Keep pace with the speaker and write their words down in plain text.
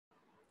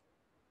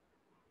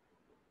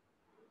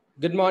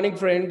Good morning,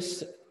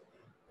 friends.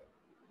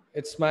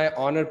 It's my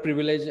honor,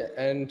 privilege,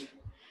 and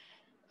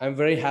I'm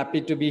very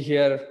happy to be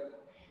here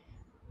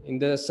in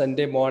the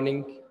Sunday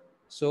morning.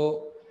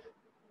 So,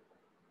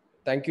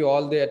 thank you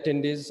all the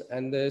attendees,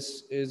 and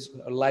this is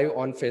live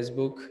on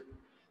Facebook.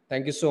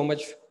 Thank you so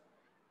much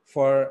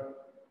for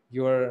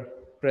your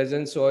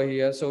presence over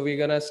here. So, we're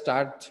gonna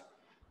start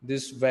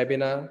this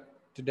webinar,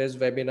 today's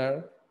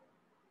webinar.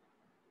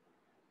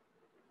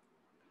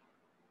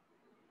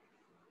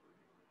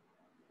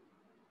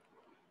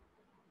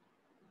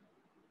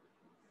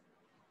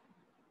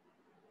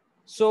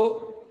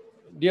 So,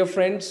 dear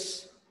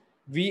friends,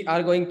 we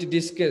are going to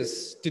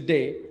discuss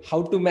today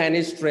how to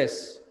manage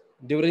stress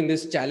during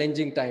this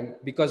challenging time,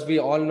 because we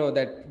all know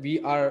that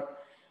we are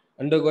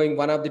undergoing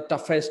one of the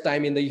toughest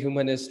time in the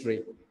human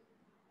history.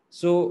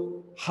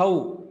 So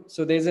how?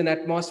 So there's an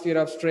atmosphere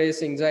of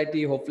stress,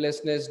 anxiety,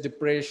 hopelessness,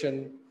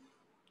 depression.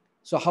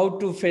 So how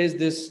to face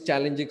this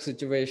challenging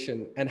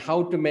situation and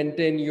how to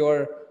maintain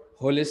your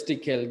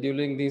holistic health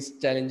during this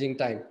challenging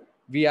time?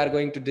 We are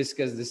going to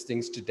discuss these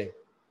things today.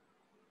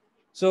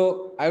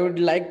 So I would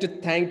like to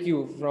thank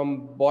you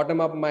from bottom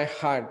of my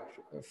heart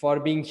for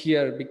being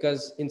here,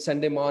 because in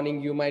Sunday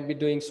morning you might be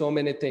doing so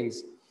many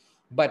things,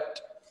 but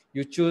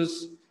you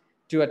choose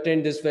to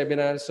attend this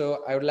webinar.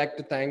 So I would like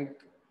to thank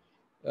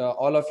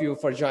all of you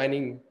for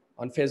joining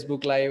on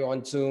Facebook Live,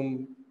 on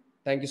Zoom.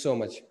 Thank you so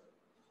much.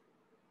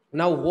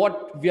 Now,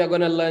 what we are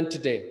going to learn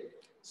today.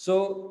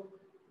 So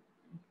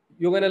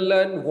you're going to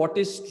learn what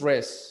is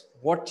stress,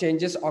 what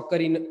changes occur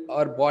in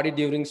our body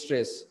during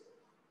stress,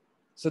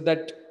 so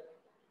that,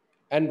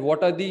 and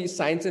what are the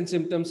signs and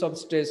symptoms of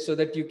stress, so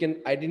that you can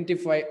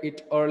identify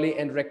it early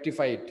and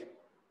rectify it.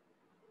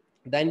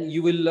 Then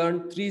you will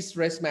learn 3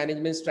 stress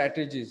management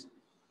strategies.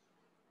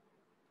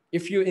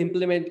 If you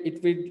implement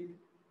it,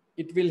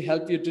 will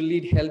help you to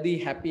lead healthy,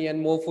 happy,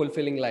 and more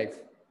fulfilling life.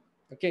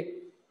 Okay.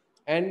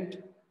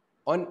 And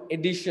on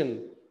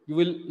addition, you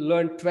will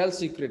learn 12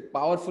 secret,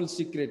 powerful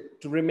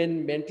secret to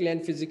remain mentally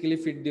and physically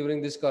fit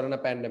during this corona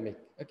pandemic.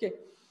 Okay.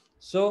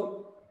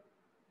 So,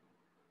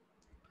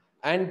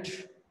 and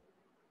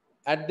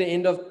at the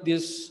end of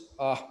this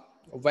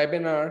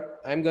webinar,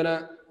 I'm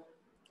gonna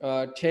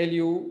tell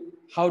you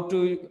how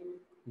to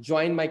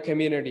join my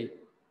community.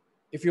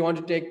 If you want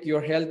to take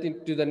your health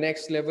into the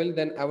next level,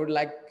 then I would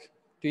like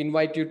to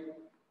invite you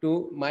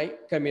to my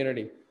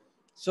community.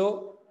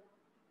 So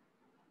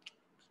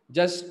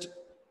just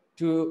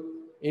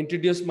to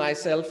introduce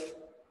myself,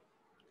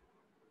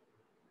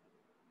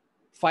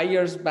 5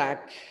 years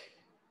back,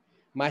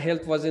 my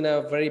health was in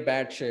a very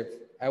bad shape.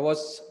 I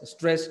was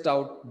stressed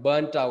out,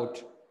 burnt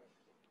out.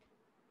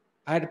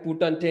 I had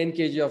put on 10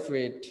 kg of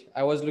weight.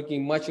 I was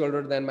looking much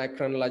older than my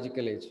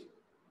chronological age.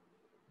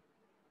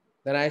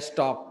 Then I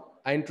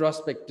stopped. I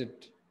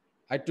introspected.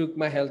 I took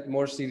my health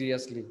more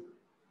seriously.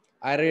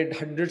 I read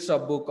hundreds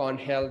of books on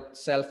health,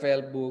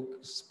 self-help book,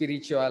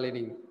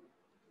 spirituality.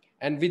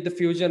 And with the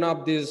fusion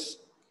of this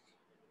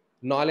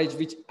knowledge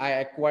which I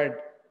acquired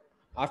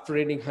after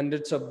reading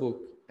hundreds of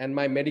books and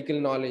my medical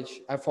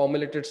knowledge, I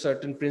formulated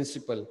certain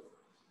principle.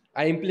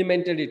 I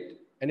implemented it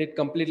and it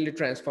completely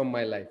transformed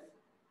my life.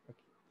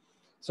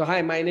 So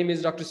hi, my name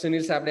is Dr. Sunil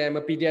Sabde. I'm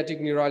a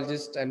pediatric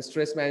neurologist and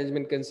stress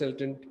management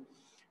consultant,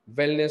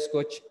 wellness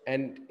coach,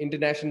 and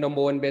international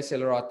 #1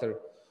 bestseller author.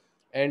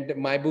 And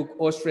my book,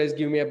 Oh Stress,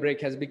 Give Me a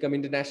Break, has become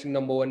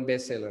international #1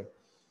 bestseller.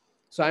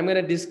 So I'm going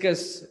to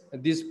discuss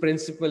this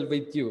principle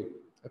with you.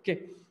 Okay.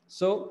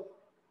 So,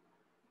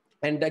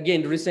 and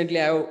again, recently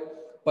I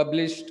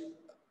published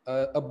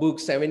a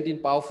book, 17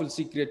 Powerful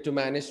Secrets to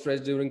Manage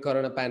Stress During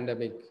Corona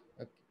Pandemic.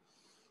 Okay.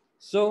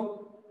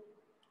 So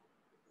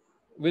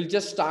we'll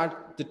just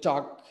start the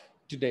talk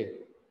today.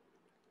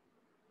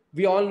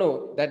 We all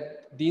know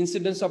that the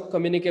incidence of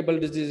communicable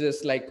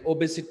diseases like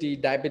obesity,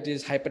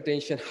 diabetes,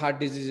 hypertension, heart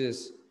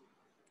diseases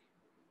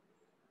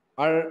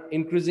are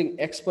increasing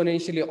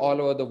exponentially all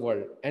over the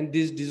world. And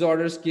these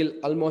disorders kill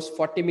almost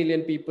 40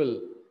 million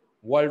people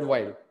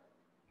worldwide.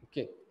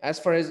 Okay. As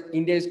far as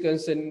India is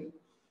concerned,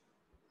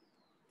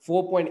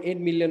 4.8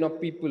 million of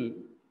people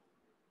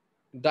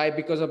die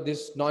because of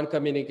these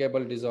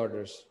non-communicable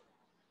disorders.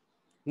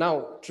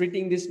 Now,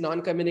 treating these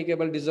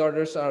non-communicable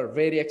disorders are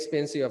very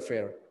expensive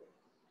affair.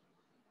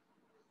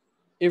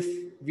 If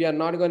we are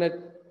not going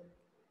to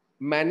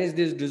manage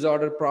this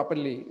disorder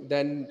properly,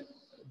 then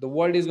the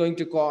world is going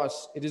to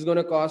cost, it is going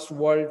to cost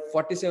world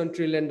 $47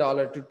 trillion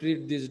to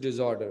treat these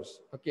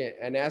disorders. Okay.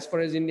 And as far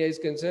as India is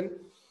concerned,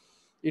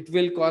 it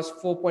will cost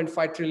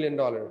 $4.5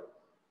 trillion.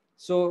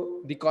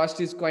 So the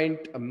cost is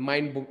quite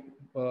mind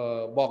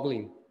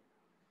boggling.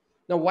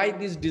 Now, why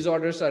these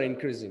disorders are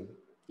increasing?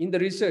 In the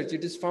research,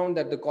 it is found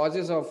that the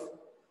causes of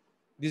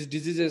these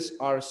diseases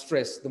are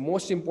stress. The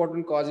most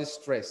important cause is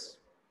stress.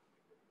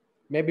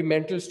 Maybe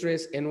mental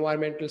stress,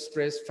 environmental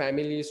stress,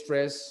 family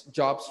stress,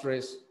 job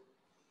stress.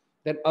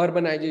 Then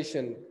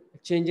urbanization,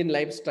 change in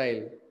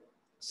lifestyle,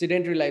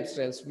 sedentary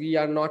lifestyles. We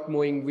are not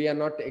moving, we are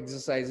not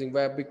exercising,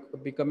 we are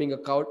becoming a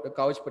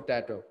couch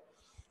potato.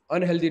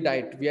 Unhealthy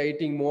diet, we are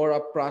eating more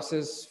of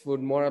processed food,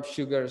 more of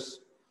sugars.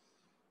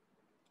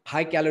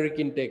 high caloric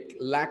intake,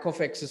 lack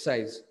of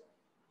exercise,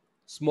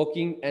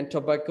 smoking and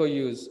tobacco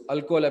use,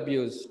 alcohol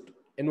abuse,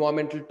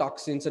 environmental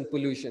toxins and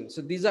pollution.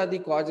 So these are the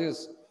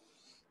causes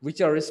which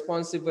are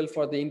responsible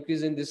for the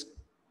increase in these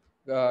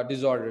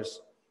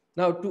disorders.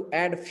 Now, to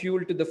add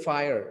fuel to the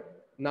fire,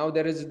 now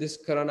there is this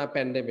corona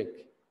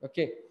pandemic.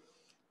 Okay,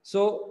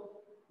 so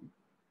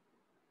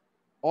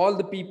all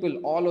the people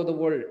all over the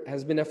world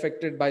has been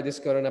affected by this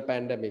corona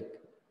pandemic.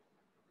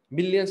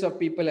 Millions of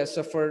people have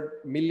suffered,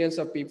 millions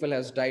of people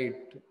has died,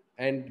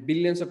 and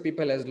billions of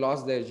people has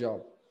lost their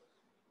job.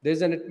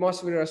 There's an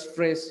atmosphere of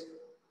stress,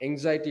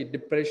 anxiety,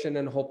 depression,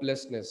 and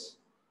hopelessness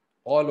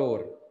all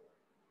over.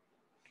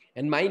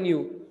 And mind you,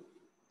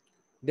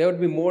 there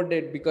would be more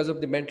dead because of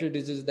the mental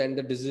disease than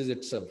the disease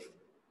itself.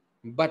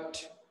 But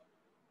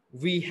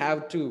we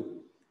have to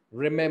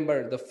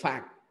remember the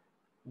fact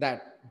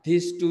that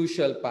this too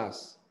shall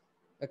pass.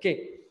 Okay,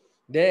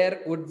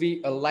 there would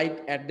be a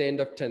light at the end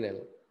of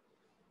tunnel.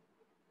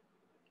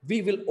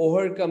 We will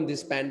overcome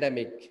this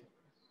pandemic.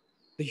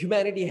 The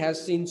humanity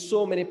has seen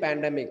so many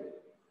pandemic,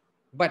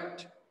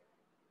 but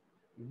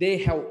they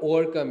have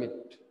overcome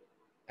it.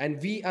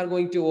 And we are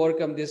going to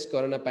overcome this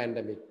corona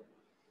pandemic.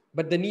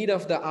 But the need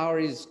of the hour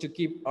is to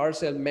keep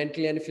ourselves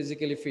mentally and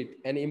physically fit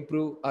and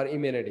improve our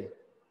immunity.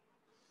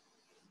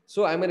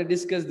 So I'm going to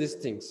discuss these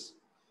things.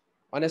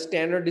 On a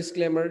standard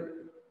disclaimer,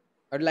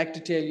 I'd like to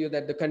tell you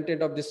that the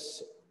content of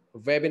this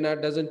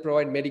webinar doesn't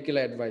provide medical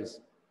advice.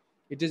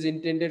 It is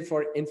intended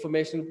for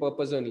informational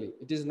purpose only.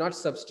 It is not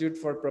substitute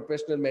for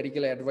professional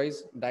medical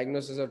advice,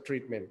 diagnosis, or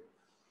treatment.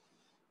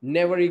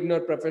 Never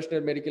ignore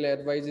professional medical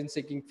advice in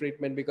seeking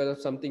treatment because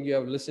of something you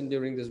have listened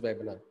during this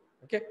webinar.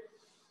 Okay.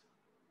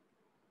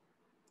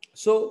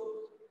 So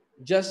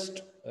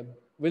just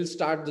we'll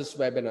start this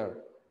webinar.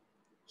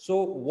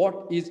 So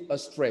what is a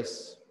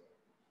stress?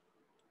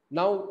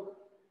 Now,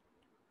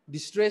 the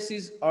stress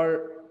is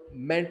our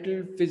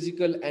mental,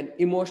 physical, and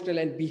emotional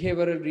and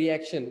behavioral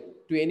reaction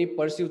to any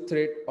perceived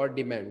threat or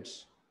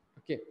demands.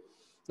 Okay.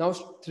 Now,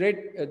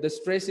 the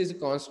stress is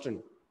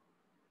constant.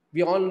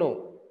 We all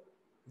know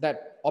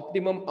that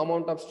optimum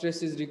amount of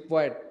stress is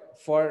required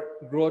for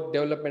growth,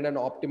 development, and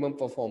optimum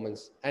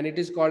performance. And it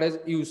is called as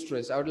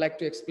eustress. I would like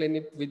to explain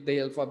it with the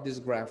help of this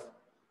graph.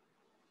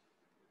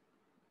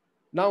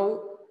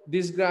 Now,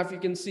 this graph you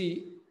can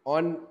see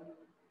on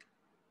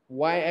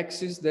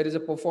y-axis there is a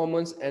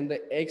performance and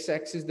the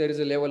x-axis there is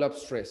a level of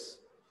stress.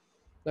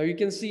 Now you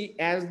can see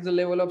as the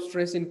level of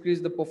stress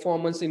increase, the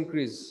performance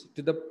increase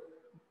to the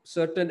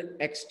certain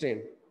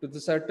extent, to the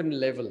certain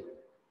level.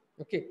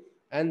 Okay.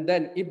 And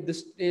then if the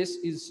stress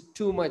is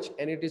too much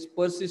and it is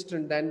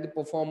persistent, then the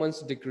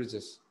performance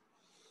decreases.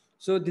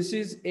 So this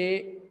is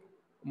a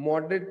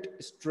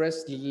moderate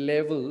stress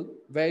level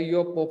where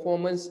your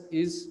performance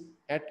is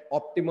at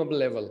optimum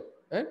level.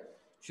 Eh?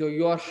 So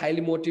you are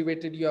highly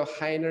motivated, you have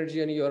high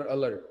energy, and you are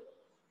alert.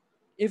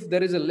 If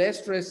there is a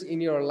less stress in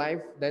your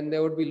life, then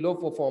there would be low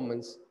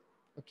performance.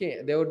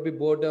 Okay, there would be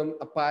boredom,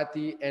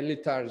 apathy, and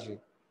lethargy.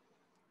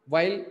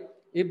 While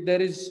if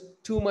there is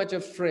too much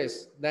of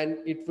stress, then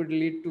it would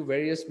lead to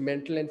various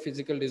mental and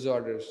physical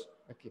disorders.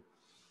 Okay.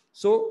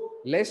 So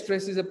less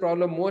stress is a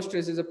problem, more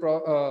stress is a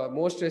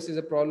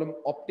problem.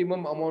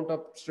 Optimum amount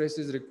of stress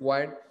is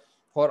required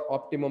for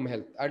optimum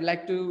health. I'd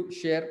like to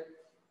share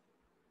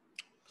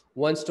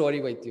one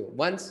story with you.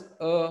 Once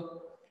a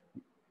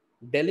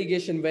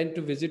delegation went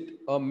to visit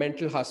a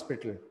mental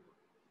hospital.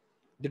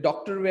 The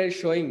doctor were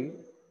showing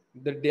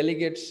the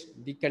delegates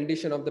the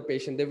condition of the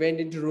patient. They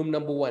went into room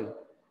number 1.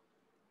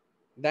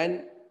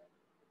 Then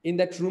in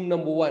that room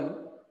number 1,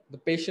 the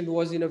patient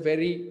was in a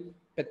very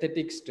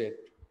pathetic state.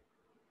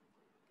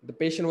 The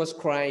patient was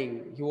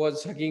crying. He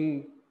was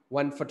hugging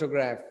one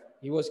photograph.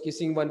 He was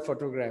kissing one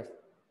photograph.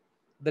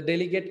 The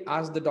delegate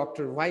asked the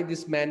doctor, why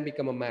this man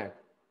become a mad?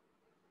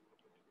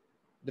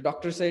 The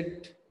doctor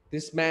said,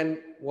 this man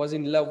was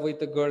in love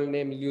with a girl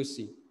named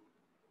Lucy,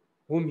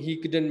 whom he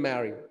couldn't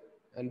marry.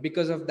 And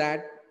because of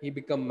that, he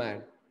became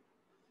mad.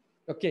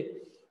 Okay.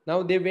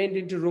 Now they went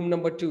into room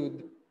number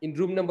 2. In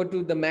room number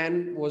 2, the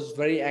man was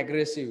very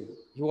aggressive.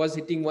 He was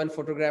hitting one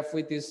photograph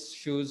with his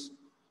shoes.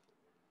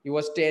 He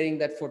was tearing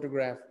that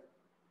photograph.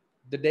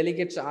 The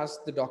delegates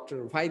asked the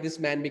doctor, why this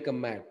man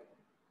become mad?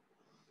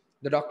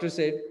 The doctor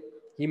said,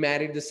 he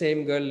married the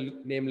same girl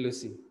named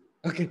Lucy.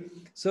 Okay.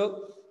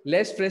 So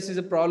less stress is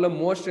a problem,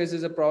 more stress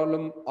is a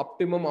problem.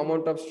 Optimum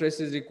amount of stress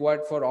is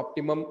required for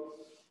optimum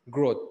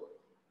growth.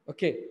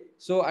 Okay.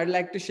 So I'd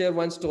like to share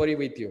one story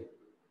with you.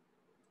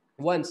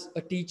 Once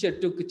a teacher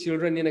took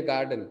children in a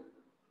garden.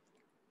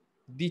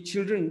 The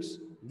children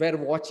were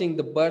watching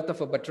the birth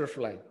of a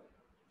butterfly.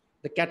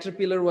 The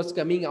caterpillar was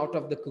coming out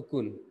of the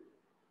cocoon.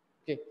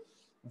 Okay.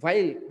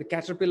 While the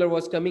caterpillar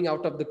was coming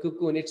out of the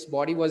cocoon, its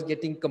body was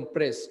getting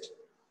compressed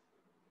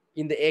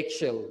in the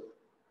eggshell,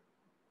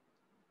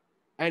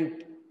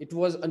 and it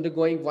was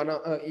undergoing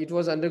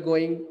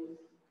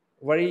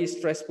very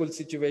stressful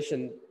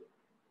situation.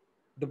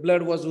 The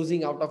blood was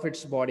oozing out of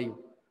its body.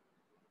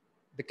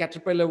 The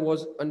caterpillar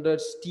was under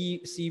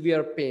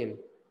severe pain.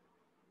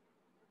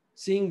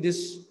 Seeing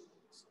this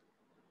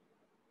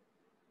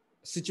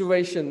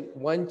situation,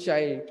 one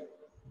child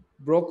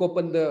broke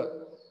open the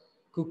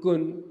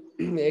cocoon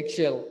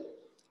eggshell,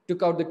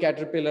 took out the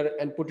caterpillar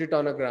and put it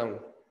on the ground.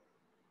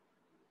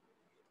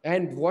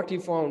 And what he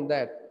found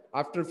that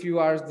after a few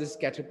hours, this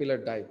caterpillar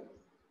died.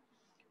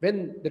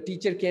 When the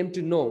teacher came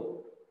to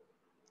know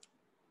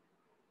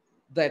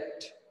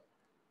that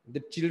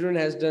the children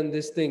has done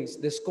these things,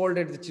 they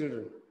scolded the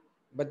children.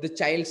 But the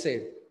child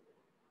said,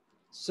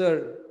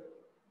 "Sir,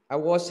 I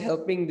was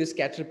helping this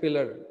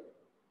caterpillar.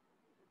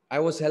 I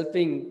was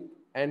helping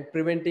and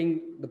preventing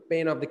the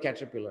pain of the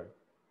caterpillar."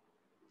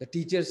 The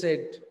teacher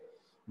said,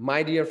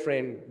 "My dear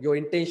friend, your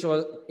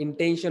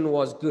intention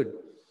was good,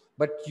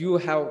 but you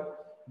have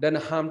done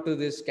harm to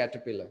this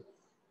caterpillar."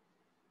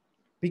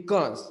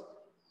 Because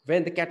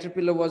when the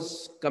caterpillar was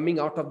coming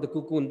out of the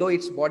cocoon, though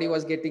its body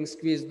was getting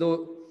squeezed, though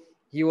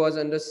he was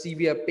under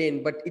severe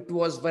pain, but it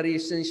was very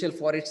essential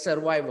for its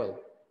survival.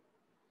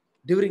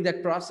 During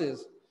that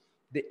process,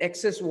 the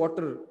excess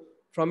water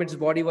from its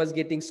body was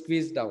getting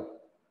squeezed out.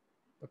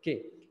 Okay.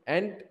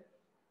 And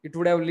it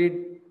would have led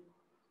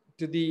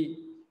to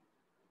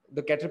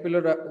the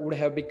caterpillar would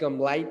have become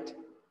light,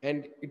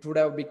 and it would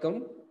have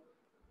become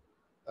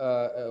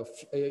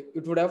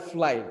it would have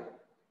flied.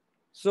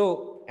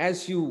 So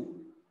as you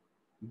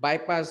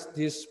bypass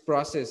this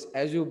process,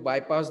 as you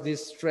bypass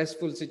this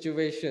stressful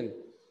situation,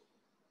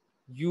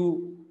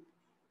 you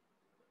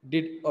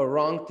did a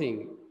wrong thing,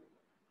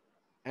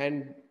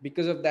 and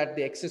because of that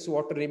the excess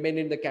water remained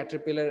in the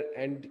caterpillar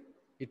and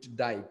it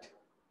died.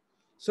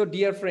 So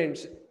dear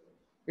friends,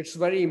 it's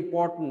very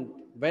important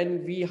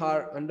when we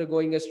are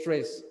undergoing a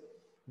stress,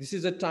 this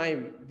is a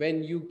time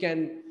when you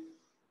can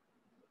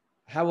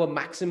have a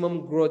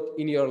maximum growth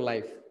in your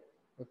life.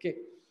 Okay.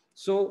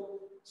 So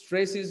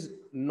stress is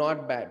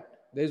not bad.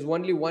 There is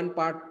only one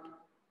part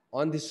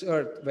on this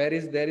earth where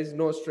is there is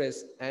no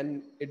stress,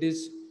 and it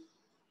is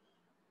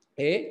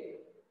a,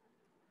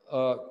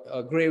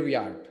 a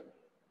graveyard.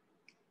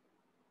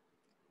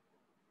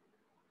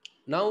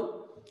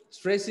 Now,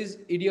 stress is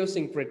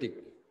idiosyncratic.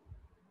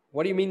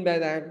 What do you mean by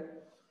that?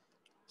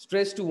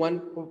 Stress to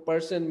one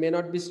person may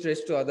not be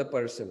stress to other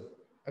person.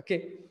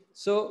 Okay.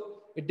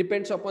 So it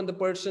depends upon the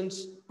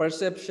person's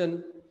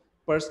perception,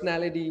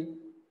 personality,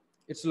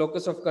 its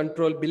locus of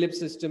control, belief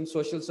system,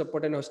 social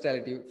support, and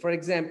hostility. For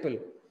example,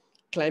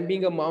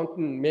 climbing a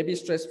mountain may be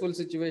stressful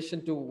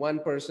situation to one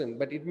person,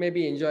 but it may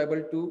be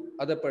enjoyable to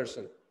other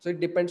person. So it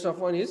depends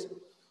upon his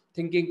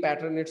thinking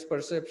pattern, its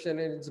perception,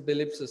 and its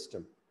belief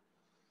system.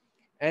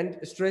 And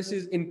stress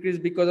is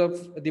increased because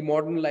of the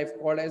modern life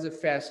called as a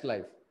fast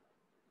life.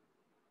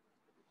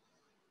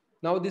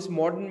 Now this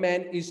modern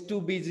man is too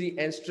busy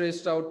and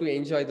stressed out to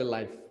enjoy the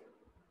life.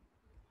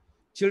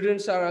 Children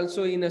are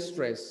also in a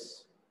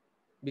stress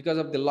because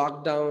of the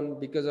lockdown,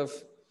 because of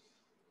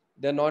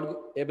they're not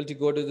able to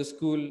go to the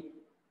school.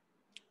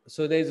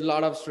 So there's a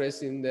lot of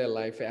stress in their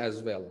life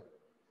as well.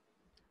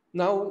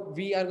 Now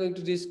we are going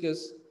to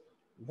discuss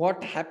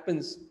what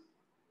happens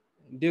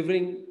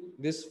during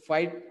this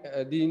fight,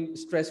 the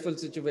stressful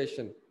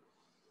situation.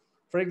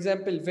 For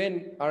example,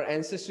 when our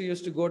ancestors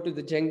used to go to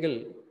the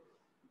jungle,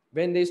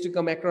 when they used to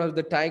come across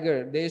the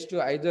tiger, they used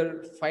to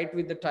either fight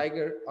with the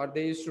tiger or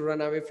they used to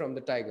run away from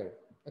the tiger.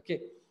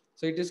 Okay.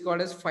 So it is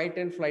called as fight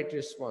and flight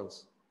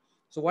response.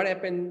 So what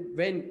happened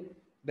when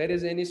there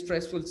is any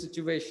stressful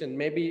situation?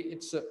 Maybe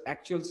it's an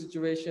actual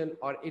situation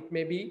or it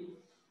may be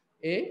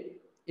a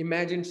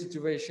imagined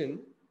situation.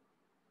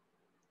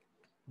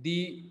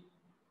 The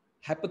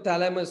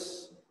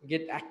hypothalamus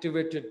get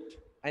activated,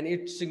 and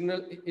it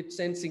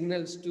sends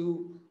signals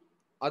to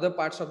other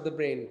parts of the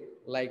brain,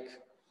 like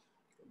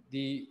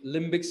the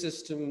limbic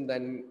system,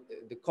 then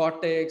the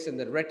cortex and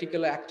the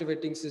reticular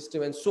activating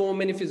system, and so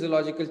many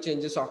physiological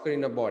changes occur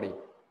in a body.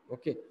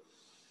 Okay.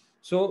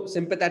 So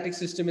sympathetic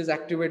system is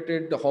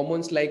activated, the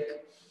hormones like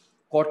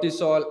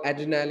cortisol,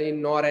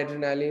 adrenaline,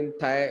 noradrenaline,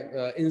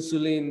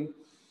 insulin,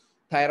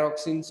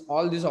 thyroxines,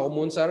 all these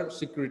hormones are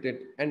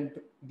secreted, and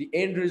the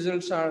end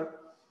results are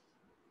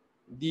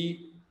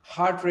the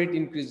heart rate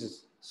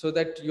increases so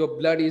that your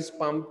blood is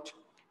pumped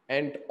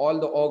and all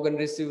the organ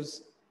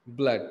receives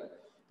blood.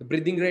 The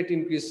breathing rate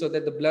increases so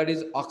that the blood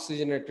is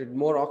oxygenated,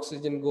 more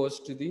oxygen goes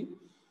to the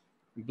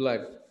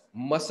blood.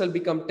 Muscle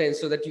become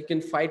tense so that you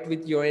can fight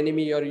with your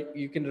enemy or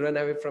you can run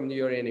away from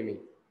your enemy.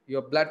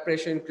 Your blood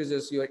pressure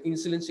increases, your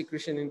insulin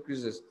secretion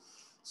increases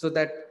so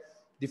that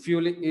the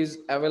fuel is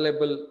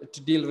available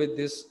to deal with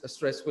this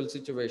stressful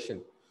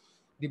situation.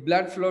 The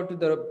blood flow to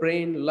the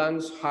brain,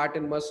 lungs, heart,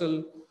 and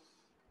muscle,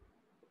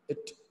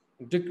 it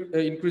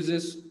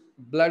increases.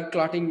 Blood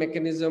clotting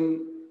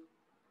mechanism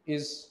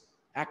is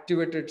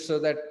activated so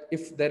that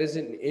if there is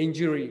an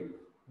injury,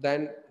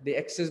 then the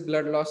excess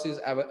blood loss is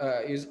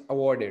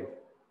avoided.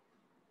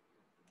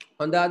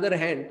 On the other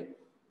hand,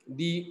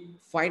 the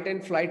fight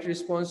and flight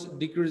response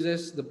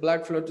decreases the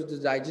blood flow to the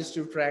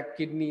digestive tract,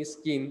 kidney,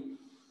 skin.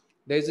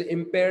 There is an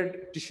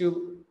impaired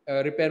tissue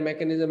repair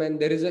mechanism, and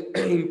there is an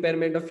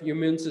impairment of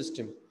immune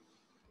system.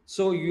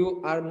 So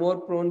you are more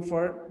prone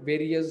for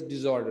various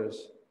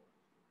disorders.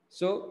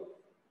 So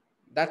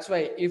That's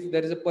why if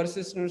there is a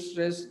persistent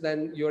stress,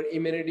 then your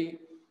immunity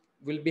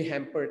will be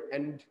hampered.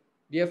 And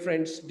dear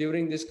friends,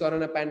 during this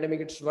corona pandemic,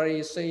 it's very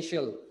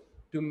essential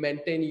to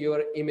maintain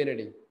your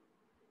immunity.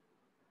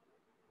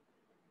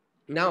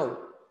 Now,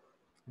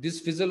 this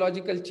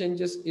physiological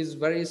changes is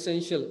very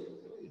essential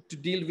to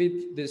deal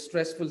with the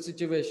stressful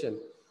situation.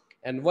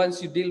 And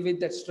once you deal with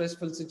that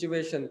stressful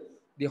situation,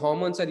 the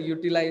hormones are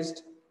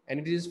utilized and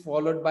it is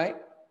followed by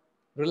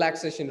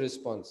relaxation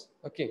response.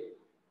 Okay.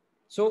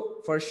 So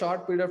for a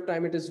short period of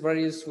time, it is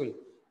very useful.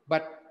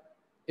 But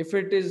if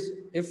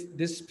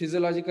this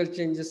physiological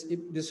changes, if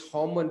this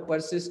hormone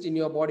persists in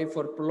your body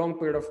for a prolonged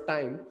period of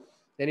time,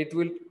 then it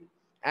will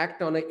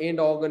act on an end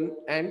organ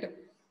and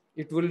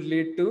it will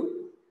lead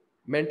to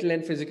mental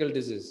and physical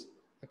disease.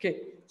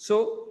 Okay.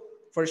 So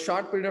for a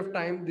short period of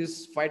time,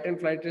 this fight and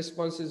flight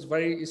response is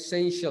very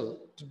essential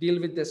to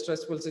deal with the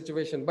stressful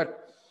situation.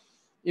 But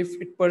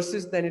if it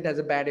persists, then it has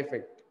a bad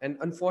effect. And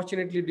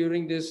unfortunately,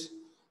 during this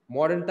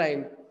modern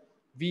time,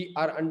 we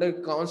are under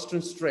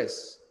constant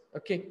stress.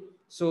 Okay.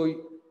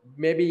 So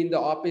maybe in the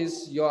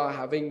office, you are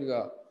having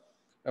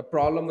a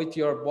problem with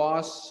your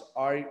boss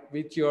or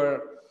with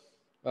your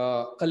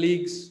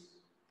colleagues.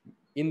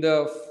 In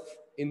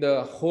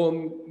the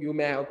home, you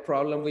may have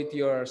problem with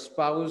your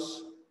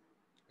spouse.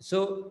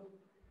 So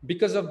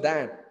because of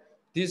that,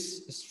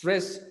 this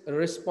stress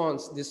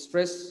response, this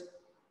stress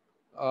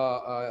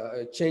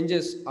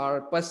changes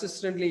are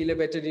persistently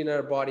elevated in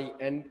our body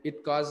and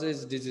it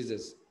causes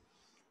diseases.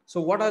 So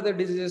what are the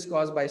diseases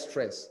caused by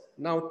stress?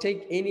 Now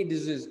take any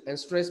disease and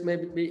stress may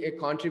be a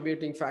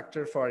contributing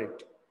factor for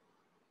it.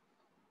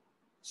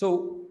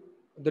 So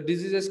the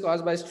diseases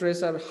caused by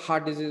stress are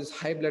heart disease,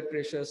 high blood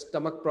pressure,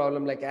 stomach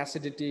problem like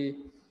acidity,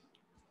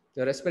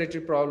 the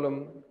respiratory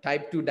problem,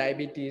 type 2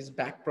 diabetes,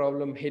 back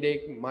problem,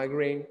 headache,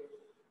 migraine,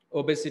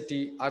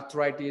 obesity,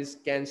 arthritis,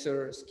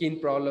 cancer, skin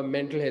problem,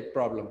 mental health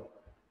problem,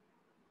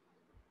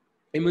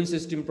 immune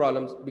system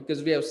problems.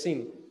 Because we have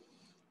seen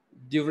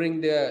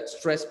during the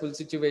stressful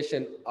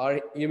situation, our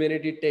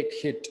immunity take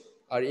hit,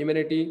 our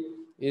immunity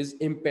is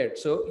impaired.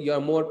 So you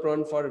are more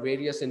prone for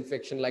various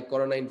infection like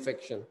corona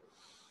infection.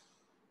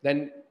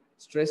 Then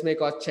stress may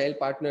cause child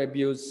partner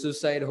abuse,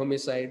 suicide,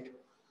 homicide,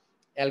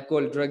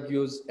 alcohol, drug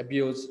use,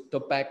 abuse,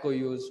 tobacco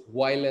use,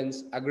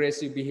 violence,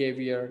 aggressive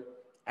behavior,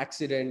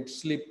 accident,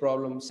 sleep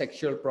problem,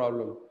 sexual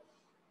problem.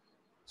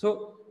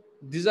 So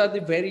these are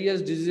the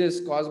various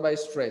diseases caused by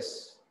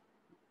stress.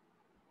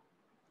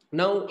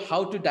 Now,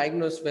 how to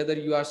diagnose whether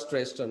you are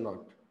stressed or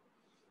not?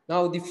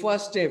 Now, the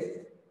first step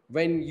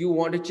when you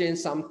want to change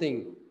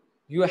something,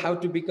 you have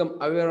to become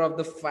aware of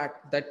the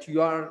fact that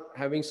you are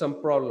having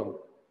some problem.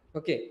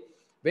 Okay.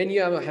 When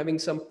you are having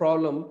some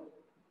problem,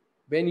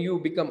 when you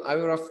become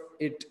aware of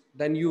it,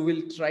 then you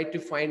will try to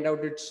find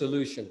out its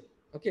solution.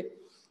 Okay.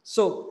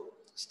 So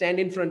stand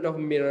in front of a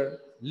mirror,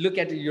 look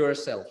at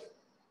yourself.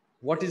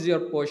 What is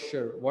your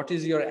posture? What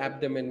is your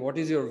abdomen? What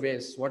is your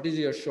waist? What is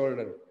your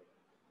shoulder?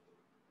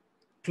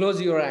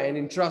 Close your eye and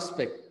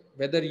introspect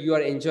whether you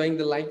are enjoying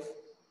the life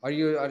or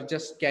you are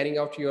just carrying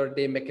out your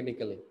day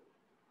mechanically.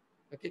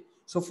 Okay.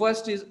 So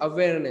first is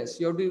awareness.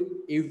 You have to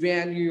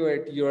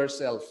evaluate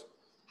yourself.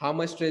 How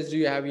much stress do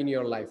you have in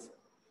your life?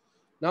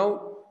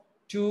 Now,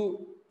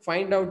 to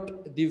find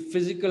out the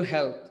physical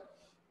health,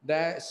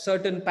 there are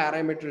certain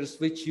parameters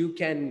which you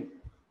can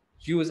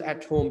use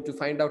at home to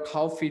find out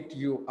how fit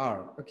you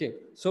are. Okay.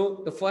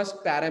 So the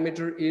first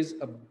parameter is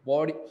a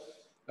body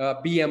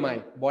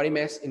BMI, body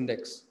mass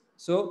index.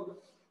 So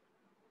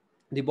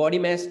the body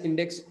mass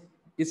index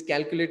is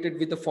calculated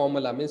with a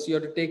formula. Means you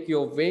have to take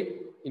your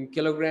weight in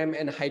kilogram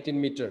and height in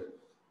meter,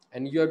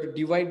 and you have to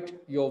divide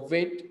your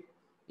weight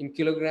in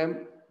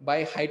kilogram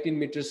by height in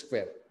meter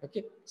square.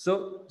 Okay.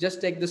 So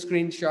just take the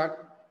screenshot,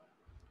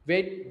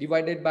 weight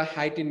divided by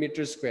height in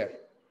meter square.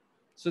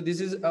 So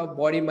this is a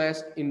body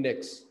mass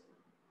index.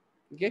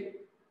 Okay.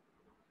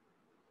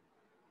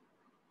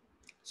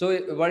 So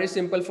a very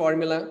simple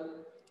formula.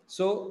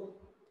 So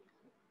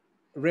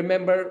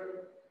remember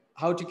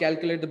how to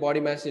calculate the body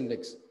mass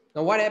index.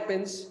 Now what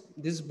happens,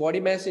 this body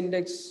mass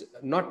index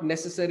not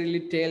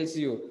necessarily tells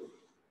you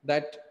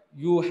that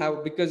you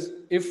have, because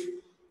if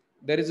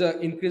there is a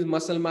increased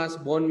muscle mass,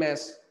 bone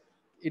mass,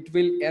 it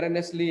will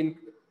erroneously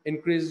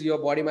increase your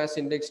body mass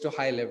index to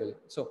high level.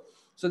 So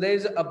there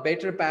is a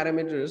better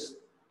parameters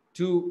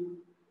to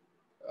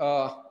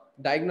uh,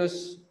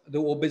 diagnose the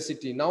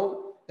obesity. Now,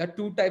 there are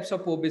two types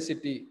of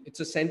obesity.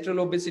 It's a central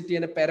obesity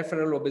and a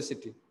peripheral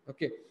obesity.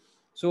 Okay.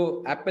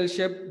 So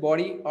apple-shaped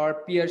body or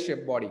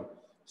pear-shaped body.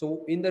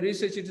 So in the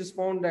research, it is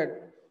found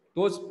that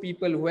those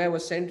people who have a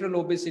central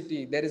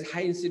obesity, there is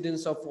high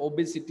incidence of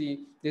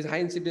obesity, there's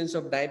high incidence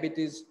of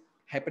diabetes,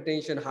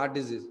 hypertension, heart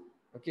disease.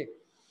 Okay.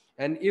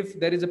 And if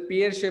there is a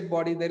pear-shaped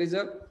body, there is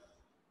a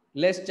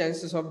less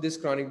chances of this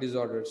chronic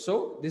disorder.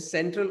 So this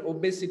central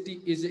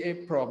obesity is a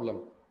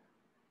problem.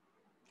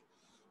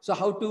 So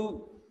how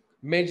to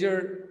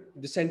measure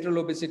the central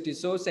obesity?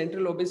 So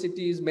central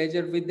obesity is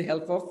measured with the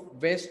help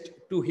of waist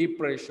to hip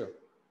pressure.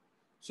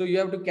 So you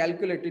have to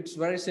calculate. It's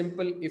very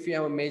simple. If you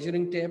have a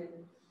measuring tape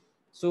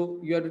So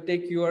you have to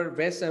take your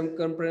waist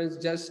circumference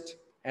just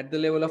at the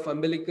level of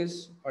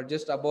umbilicus or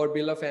just above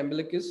below of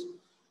umbilicus,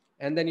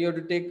 and then you have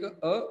to take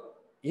a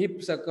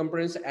hip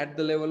circumference at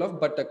the level of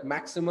buttock,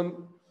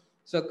 maximum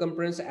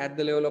circumference at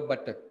the level of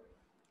buttock,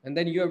 and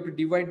then you have to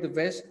divide the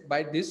waist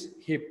by this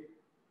hip,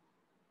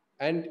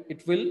 and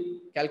it will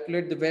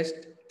calculate the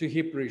waist to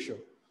hip ratio.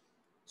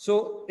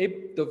 So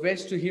if the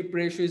waist to hip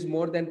ratio is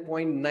more than zero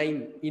point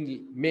 0.9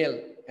 in male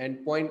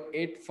and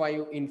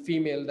 0.85 in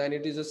female, then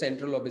it is a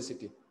central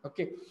obesity.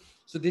 Okay.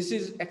 So this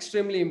is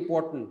extremely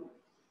important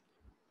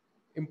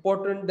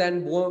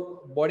than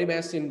body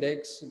mass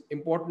index,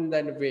 important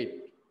than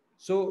weight.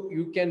 So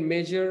you can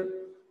measure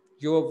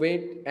your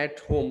weight at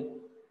home,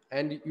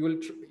 and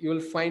you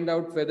will find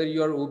out whether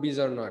you are obese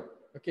or not.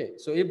 Okay.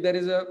 So if there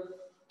is a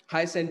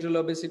high central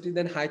obesity,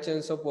 then high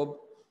chance of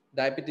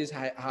diabetes,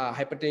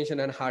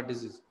 hypertension, and heart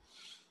disease.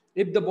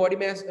 If the body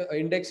mass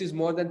index is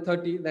more than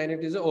 30, then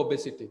it is a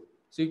obesity.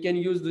 So you can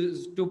use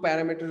these two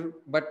parameters,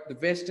 but the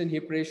waist and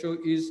hip ratio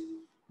is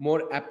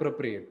more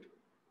appropriate.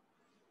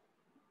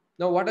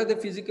 Now, what are the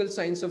physical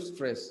signs of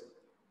stress?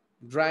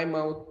 Dry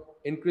mouth,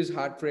 increased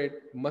heart rate,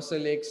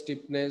 muscle ache,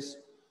 stiffness,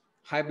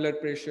 high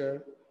blood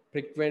pressure,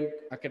 frequent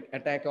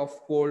attack of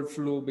cold,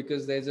 flu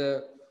because there's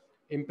a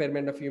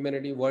impairment of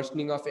immunity,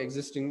 worsening of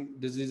existing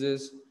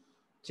diseases,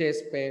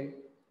 chest pain,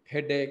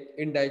 headache,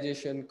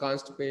 indigestion,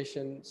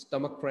 constipation,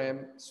 stomach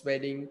cramp,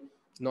 sweating,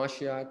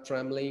 nausea,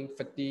 trembling,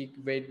 fatigue,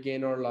 weight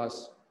gain or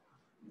loss.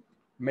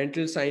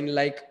 Mental sign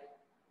like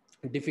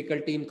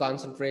difficulty in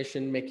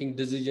concentration, making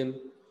decision,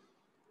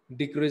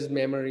 decreased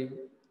memory,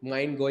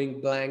 mind going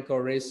blank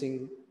or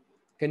racing,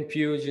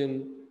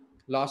 confusion,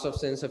 loss of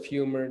sense of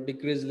humor,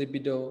 decreased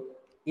libido,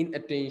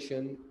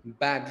 inattention,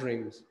 bad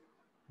dreams.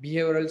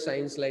 Behavioral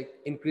signs like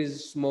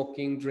increased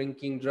smoking,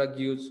 drinking, drug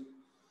use,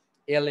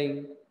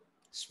 yelling,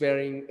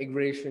 swearing,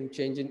 aggression,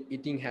 change in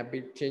eating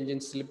habit, change in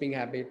sleeping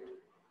habit,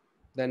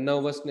 then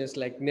nervousness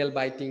like nail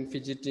biting,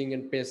 fidgeting,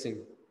 and pacing.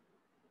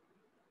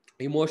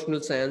 Emotional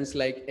signs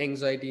like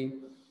anxiety,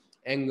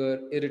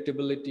 anger,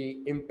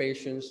 irritability,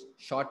 impatience,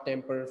 short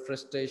temper,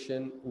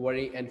 frustration,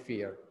 worry, and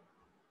fear.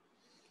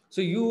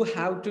 So you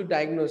have to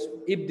diagnose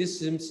if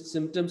these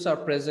symptoms are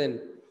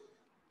present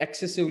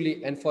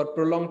excessively and for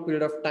prolonged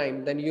period of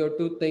time, then you have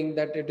to think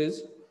that it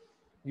is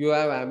you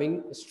are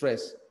having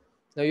stress.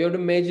 Now you have to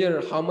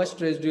measure how much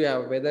stress do you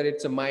have, whether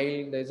it's a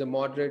mild, there's a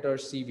moderate or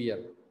severe.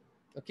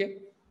 Okay.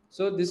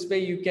 So this way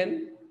you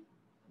can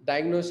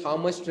diagnose how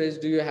much stress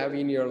do you have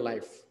in your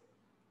life.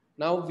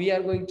 Now we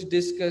are going to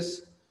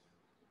discuss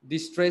the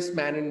stress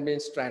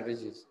management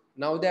strategies.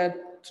 Now there are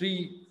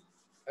three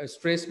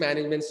stress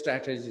management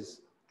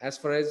strategies as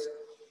far as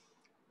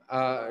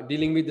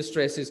dealing with the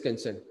stress is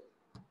concerned.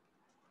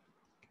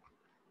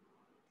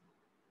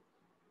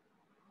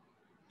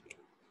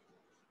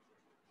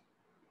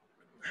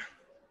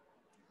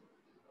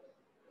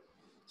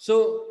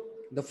 So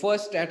the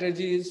first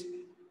strategy is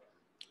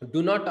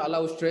do not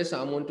allow stress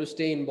hormone to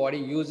stay in body,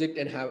 use it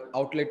and have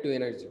outlet to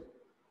energy.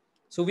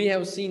 So we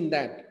have seen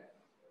that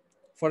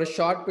for a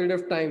short period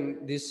of time,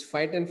 this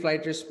fight and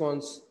flight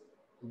response,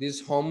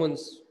 these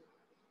hormones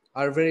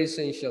are very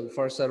essential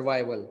for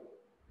survival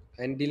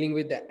and dealing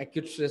with the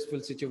acute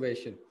stressful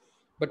situation.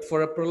 But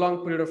for a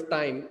prolonged period of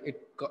time,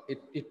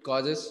 it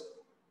causes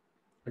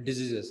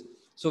diseases.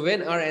 So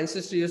when our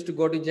ancestors used to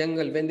go to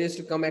jungle, when they used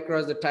to come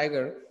across the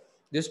tiger,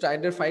 they used to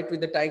either fight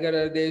with the tiger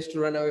or they used to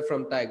run away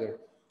from tiger.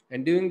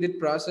 And during this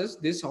process,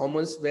 these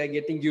hormones were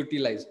getting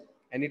utilized,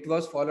 and it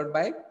was followed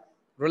by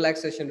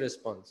relaxation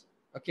response.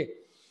 Okay.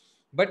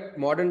 But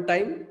modern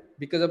time,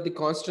 because of the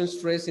constant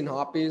stress in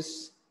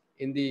office,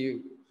 in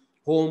the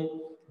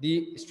home,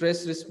 the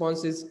stress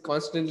response is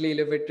constantly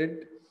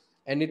elevated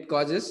and it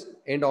causes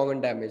end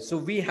organ damage. So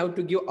we have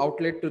to give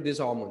outlet to this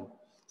hormone.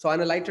 So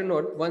on a lighter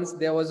note, once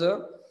there was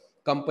a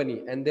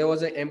company and there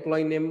was an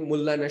employee named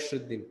Mullah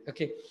Nasruddin.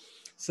 Okay.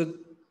 So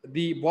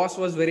the boss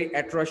was very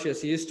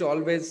atrocious. He used to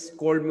always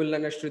scold Mullah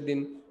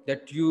Nasruddin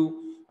that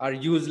you are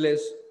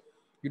useless,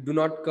 you do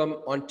not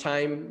come on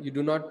time, you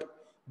do not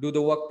do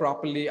the work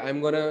properly,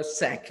 I'm going to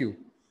sack you.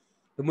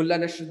 The Mullah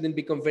Nasruddin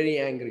become very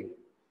angry.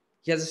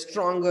 He has a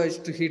strong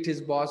urge to hit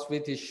his boss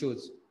with his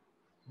shoes.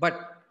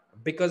 But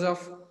because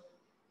of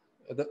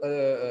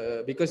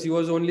because he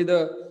was only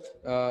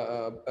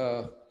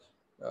the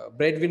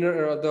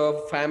breadwinner of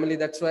the family,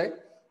 that's why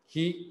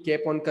he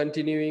kept on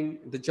continuing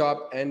the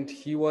job, and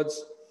he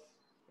was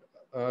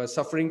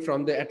suffering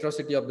from the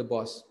atrocity of the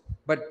boss.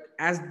 But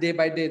as day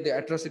by day the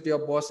atrocity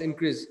of boss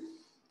increased,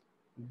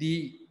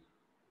 the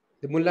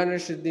the Mullah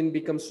Nasruddin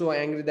becomes so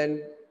angry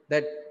then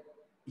that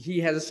he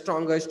has a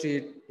strong urge to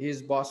hit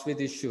his boss with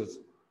his shoes.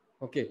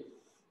 Okay.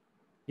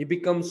 He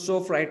becomes so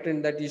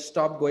frightened that he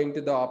stopped going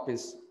to the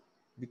office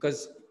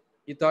because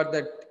he thought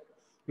that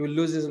he will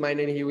lose his mind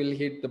and he will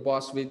hit the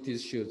boss with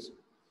his shoes.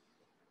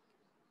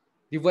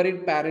 The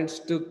worried parents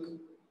took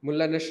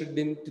Mullah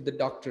Nasruddin to the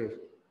doctor.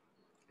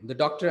 The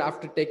doctor,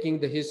 after taking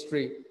the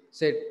history,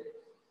 said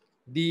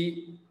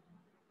the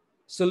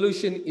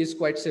solution is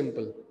quite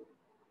simple.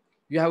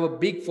 You have a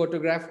big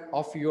photograph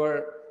of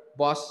your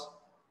boss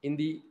in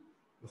the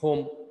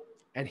home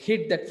and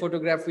hit that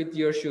photograph with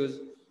your shoes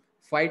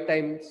 5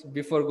 times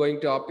before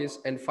going to office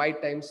and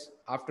 5 times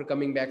after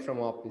coming back from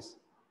office.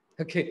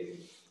 Okay.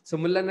 So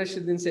Mullah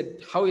Nasruddin said,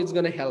 how it's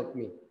going to help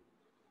me?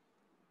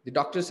 The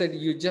doctor said,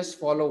 you just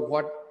follow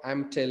what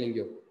I'm telling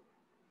you.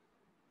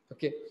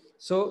 Okay.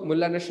 So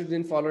Mullah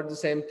Nasruddin followed the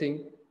same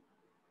thing.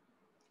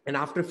 And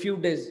after a few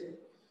days,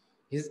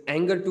 his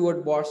anger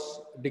toward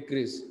boss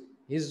decreased.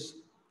 His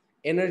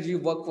energy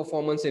work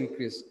performance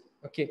increased.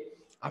 Okay.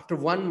 After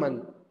 1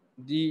 month,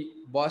 the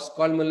boss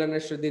called Mullah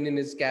Nasruddin in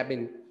his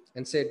cabin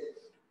and said,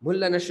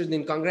 Mullah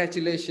Nasruddin,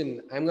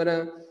 congratulations. I'm going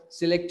to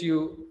select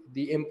you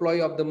the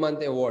Employee of the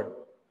Month award.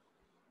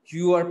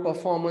 Your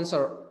performance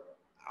are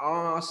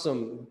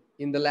awesome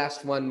in the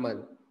last 1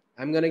 month.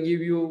 I'm going to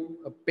give you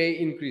a pay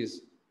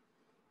increase.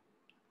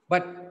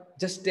 But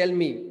just tell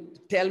me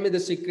the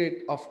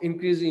secret of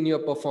increase in your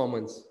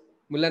performance.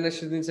 Mullah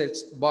Nasruddin said,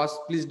 boss,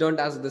 please don't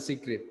ask the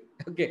secret.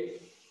 Okay.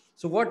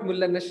 So what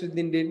Mullah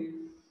Nasruddin did,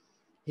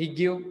 he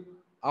gave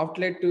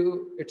outlet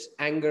to its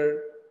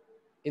anger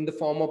in the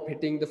form of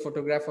hitting the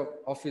photograph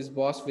of his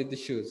boss with the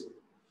shoes.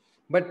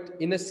 But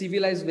in a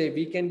civilized way,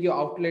 we can give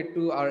outlet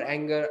to our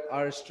anger,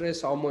 our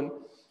stress hormone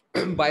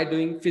by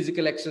doing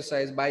physical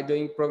exercise, by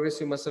doing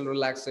progressive muscle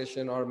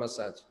relaxation or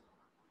massage.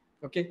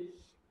 Okay.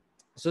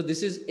 So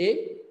this is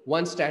a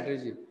one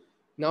strategy.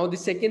 Now the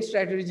second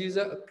strategy is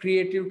a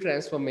creative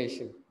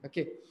transformation.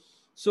 Okay.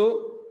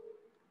 So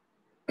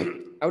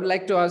I would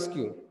like to ask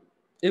you,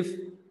 if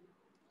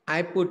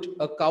I put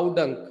a cow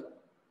dung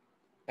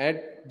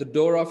at the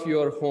door of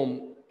your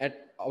home,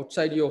 at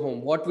outside your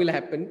home, what will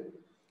happen?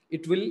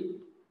 It will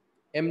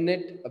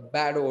emanate a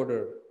bad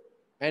odor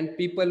and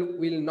people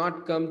will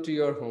not come to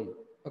your home.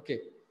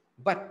 Okay.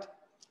 But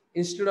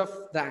instead of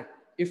that,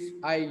 if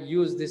I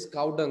use this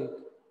cow dung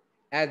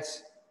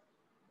as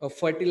a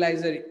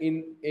fertilizer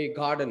in a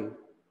garden,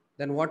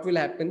 then what will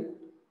happen?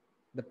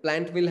 The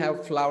plant will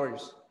have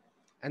flowers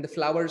and the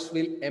flowers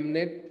will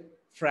emanate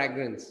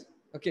fragrance.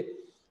 Okay.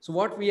 So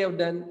what we have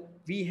done,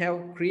 we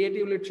have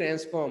creatively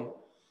transformed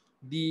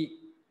the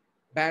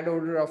bad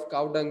odor of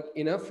cow dung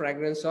in a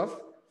fragrance of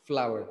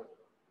flower.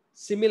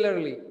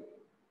 Similarly,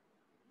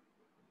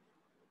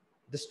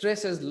 the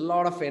stress has a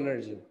lot of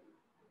energy.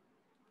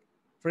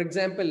 For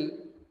example,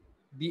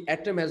 the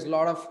atom has a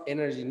lot of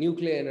energy,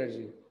 nuclear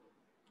energy.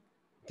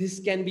 This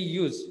can be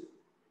used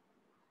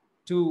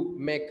to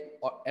make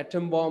an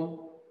atom bomb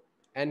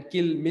and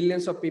kill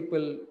millions of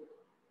people,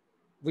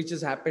 which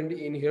has happened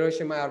in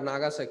Hiroshima or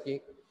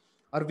Nagasaki.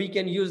 Or we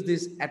can use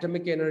this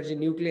atomic energy,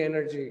 nuclear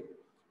energy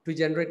to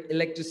generate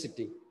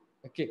electricity.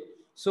 Okay.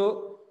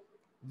 So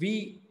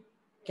we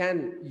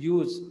can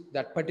use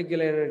that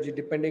particular energy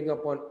depending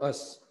upon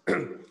us.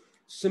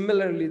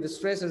 Similarly, the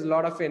stress has a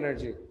lot of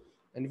energy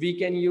and we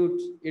can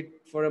use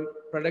it for a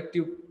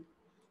productive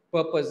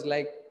purpose,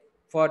 like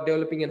for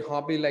developing a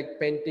hobby like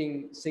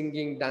painting,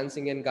 singing,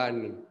 dancing, and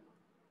gardening.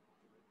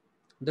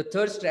 The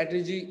third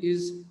strategy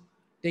is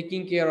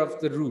taking care of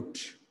the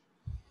root.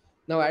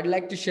 Now, I'd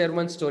like to share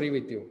one story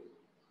with you.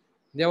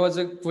 There was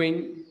a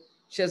queen,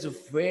 she has a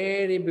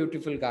very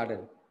beautiful garden.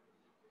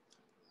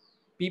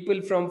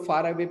 People from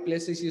faraway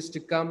places used to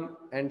come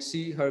and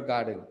see her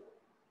garden.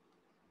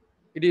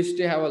 It used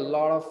to have a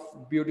lot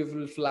of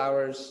beautiful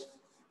flowers.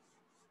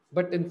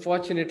 But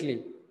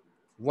unfortunately,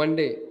 one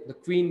day the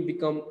queen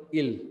became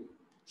ill.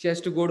 She has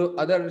to go to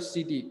other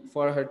city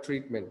for her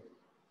treatment.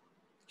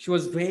 She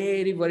was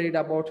very worried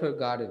about her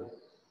garden.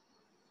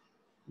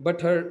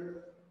 But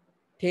her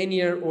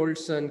 10-year-old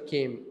son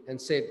came and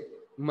said,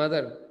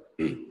 Mother,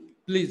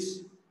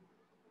 please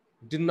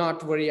do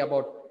not worry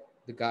about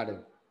the garden.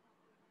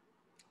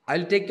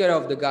 I'll take care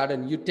of the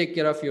garden. You take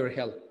care of your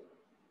health.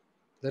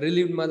 The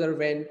relieved mother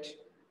went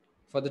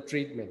for the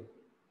treatment.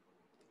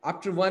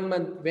 After 1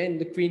 month, when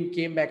the queen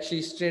came back,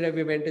 she straight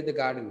away went to the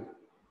garden.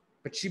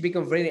 But she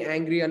became very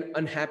angry and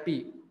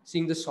unhappy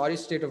seeing the sorry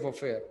state of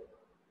affair.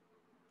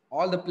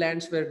 All the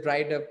plants were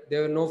dried up.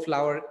 There were no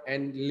flower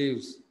and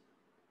leaves.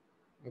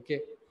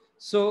 Okay.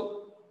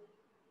 So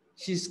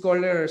she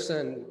scolded her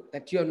son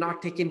that you have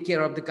not taken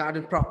care of the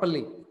garden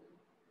properly.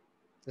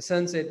 The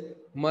son said,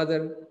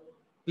 Mother,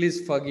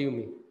 please forgive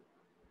me.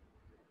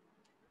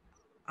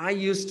 I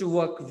used to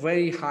work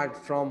very hard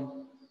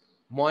from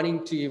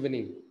morning to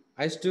evening.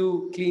 I used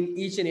to clean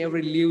each and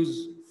every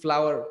leaves,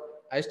 flower.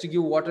 I used to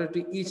give water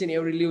to each and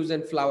every leaves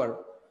and flower.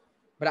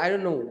 But I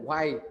don't know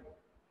why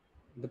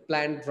the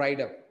plant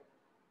dried up.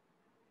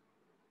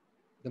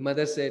 The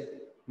mother said,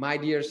 my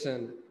dear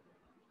son,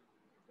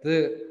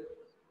 the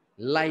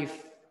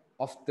life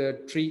of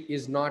the tree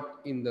is not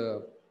in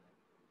the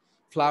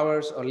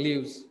flowers or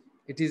leaves,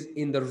 it is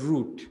in the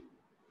root.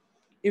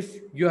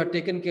 If you had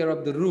taken care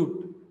of the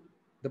root,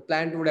 the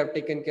plant would have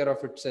taken care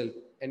of itself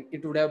and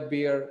it would have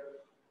bear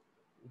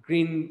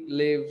green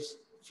leaves,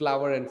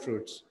 flower and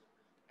fruits.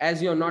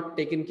 As you are not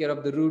taken care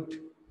of the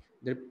root,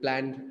 the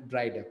plant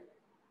dried up.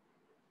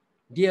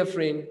 Dear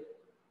friend,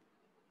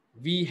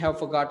 we have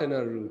forgotten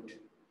our root.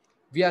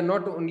 We are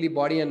not only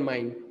body and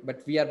mind,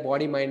 but we are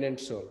body, mind and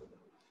soul.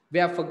 We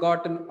have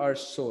forgotten our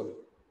soul.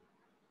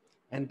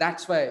 And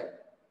that's why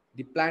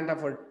The plant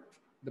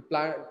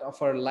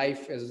of our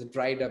life has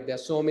dried up.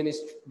 There's so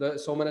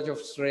much of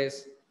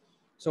stress,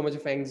 so much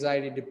of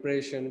anxiety,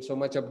 depression, so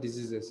much of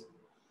diseases.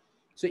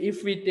 So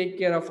if we take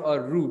care of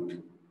our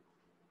root,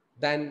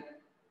 then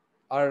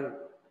our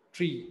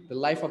tree, the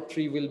life of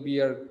tree, will be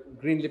a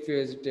green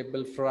leafy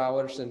vegetable,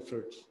 flowers and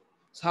fruits.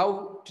 So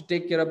how to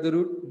take care of the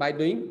root? By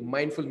doing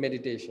mindful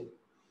meditation.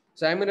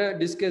 So I'm going to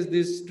discuss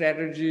these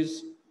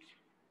strategies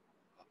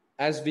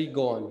as we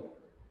go on.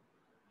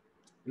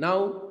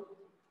 Now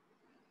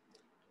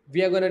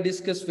we are going to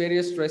discuss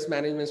various stress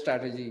management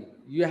strategy.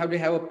 You have to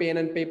have a pen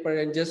and paper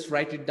and just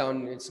write it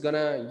down. It's going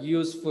to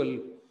useful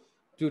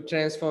to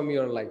transform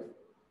your life.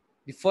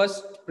 The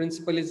first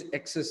principle is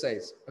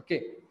exercise.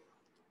 Okay,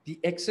 the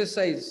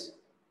exercise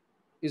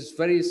is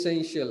very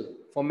essential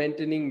for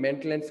maintaining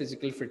mental and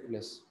physical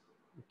fitness.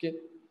 Okay,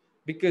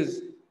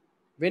 because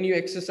when you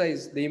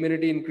exercise, the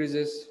immunity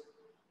increases,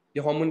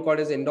 the hormone called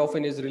as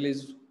endorphin is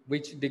released,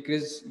 which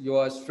decreases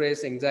your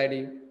stress,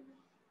 anxiety.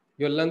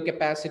 Your lung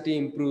capacity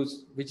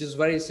improves, which is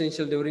very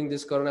essential during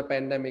this corona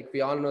pandemic.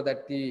 We all know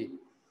that the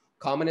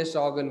commonest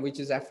organ which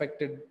is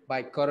affected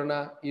by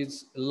corona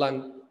is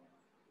lung.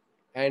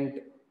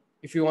 And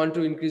if you want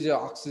to increase your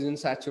oxygen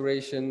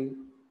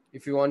saturation,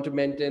 if you want to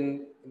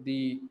maintain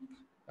the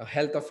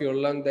health of your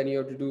lung, then you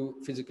have to do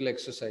physical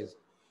exercise.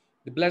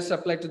 The blood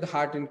supply to the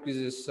heart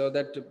increases so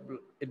that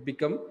it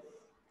become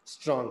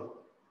strong,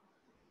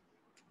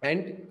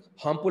 and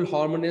harmful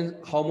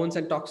hormones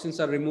and toxins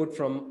are removed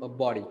from a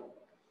body.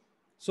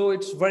 So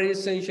it's very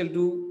essential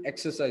to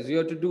exercise. You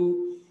have to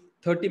do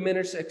 30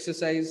 minutes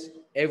exercise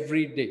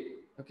every day.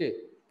 Okay.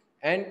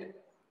 And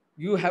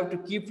you have to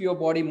keep your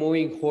body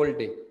moving whole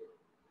day.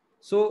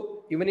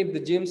 So even if the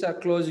gyms are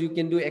closed, you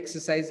can do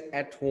exercise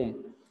at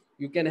home.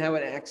 You can have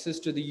an access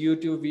to the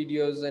YouTube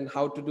videos and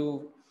how to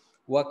do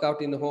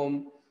workout in the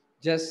home.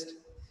 Just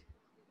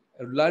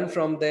learn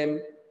from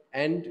them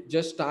and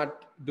just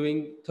start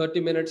doing 30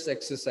 minutes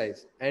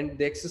exercise. And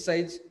the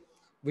exercise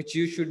which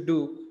you should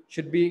do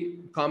should be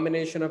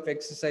combination of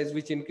exercise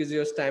which increase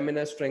your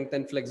stamina, strength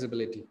and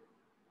flexibility.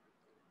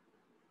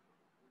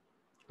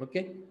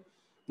 Okay.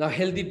 Now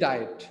healthy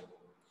diet.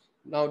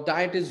 Now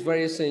diet is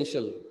very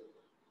essential.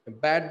 A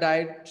bad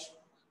diet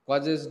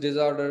causes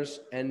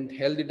disorders and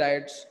healthy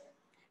diets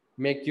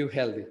make you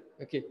healthy.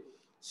 Okay.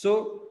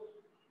 So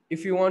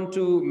if you want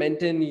to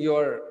maintain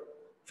your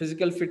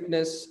physical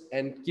fitness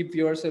and keep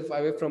yourself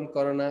away from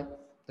corona,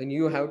 then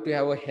you have to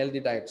have a healthy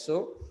diet.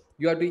 So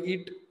you have to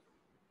eat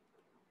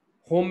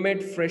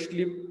homemade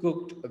freshly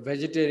cooked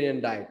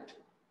vegetarian diet.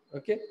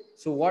 Okay.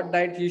 So what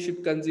diet you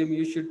should consume?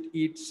 You should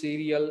eat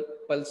cereal,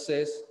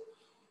 pulses,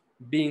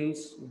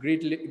 beans,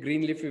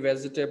 green leafy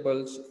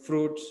vegetables,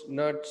 fruits,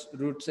 nuts,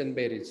 roots and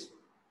berries.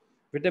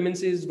 Vitamin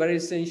C is very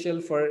essential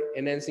for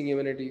enhancing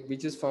immunity,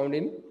 which is found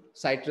in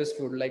citrus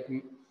food like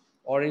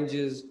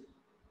oranges,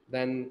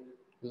 then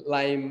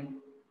lime.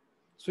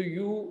 So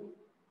you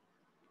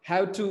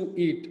have to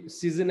eat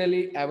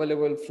seasonally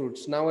available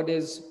fruits.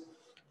 Nowadays,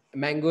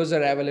 mangoes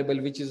are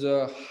available, which is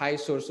a high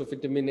source of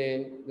vitamin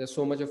A. There's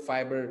so much of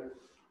fiber.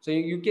 So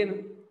you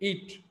can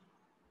eat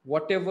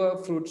whatever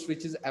fruits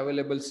which is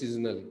available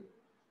seasonally.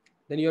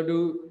 Then you have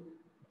to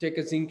take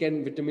a zinc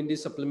and vitamin D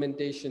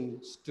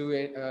supplementations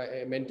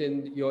to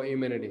maintain your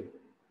immunity.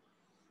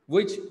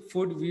 Which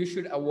food you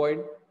should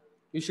avoid?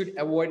 You should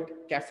avoid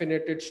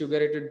caffeinated,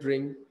 sugarated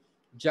drink,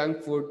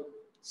 junk food,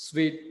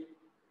 sweet,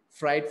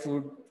 fried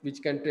food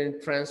which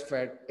contain trans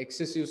fat,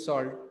 excessive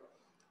salt,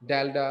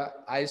 dalda,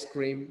 ice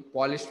cream,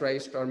 polished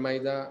rice or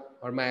maida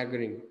or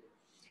margarine.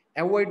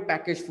 Avoid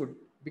packaged food,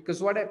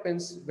 because what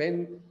happens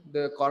when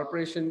the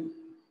corporation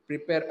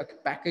prepare a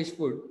packaged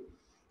food,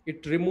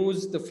 it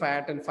removes the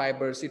fat and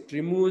fibers, it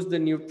removes the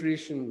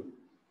nutrition,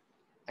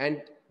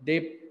 and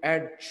they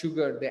add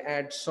sugar, they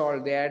add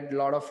salt, they add a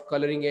lot of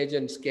coloring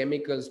agents,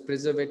 chemicals,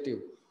 preservative,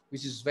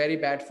 which is very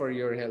bad for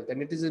your health.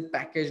 And it is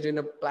packaged in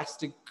a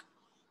plastic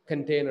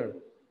container,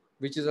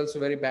 which is also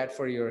very bad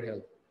for your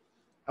health.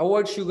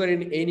 Avoid sugar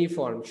in any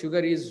form. Sugar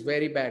is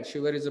very bad.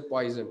 Sugar is a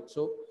poison.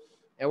 So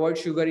avoid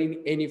sugar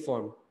in any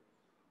form.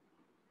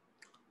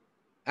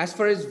 As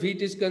far as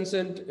wheat is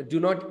concerned, do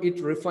not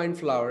eat refined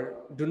flour,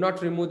 do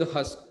not remove the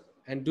husk,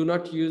 and do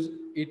not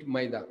eat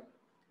maida,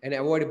 and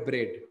avoid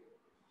bread.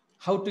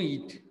 How to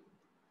eat?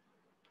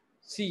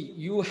 See,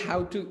 you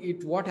have to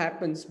eat. What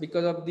happens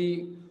because of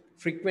the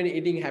frequent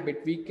eating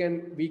habit,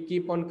 we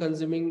keep on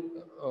consuming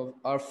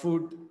our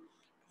food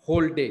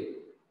whole day.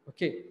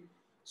 Okay.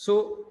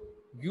 So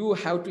you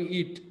have to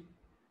eat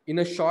in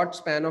a short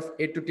span of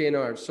 8 to 10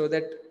 hours, so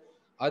that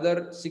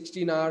other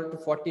 16 hours to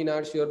 14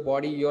 hours your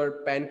body, your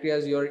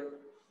pancreas, your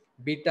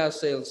beta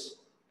cells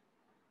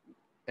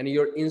and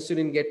your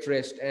insulin get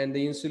rest, and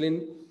the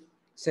insulin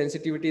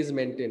sensitivity is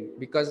maintained.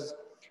 Because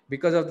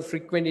of the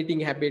frequent eating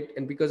habit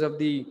and because of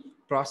the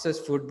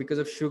processed food, because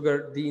of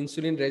sugar, the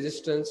insulin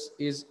resistance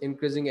is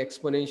increasing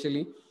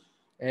exponentially,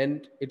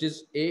 and it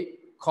is a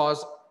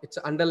cause, it's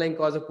an underlying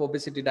cause of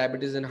obesity,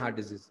 diabetes and heart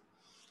disease.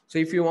 So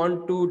if you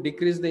want to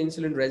decrease the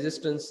insulin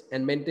resistance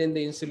and maintain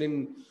the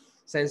insulin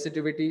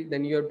sensitivity,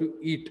 then you have to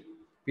eat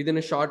within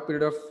a short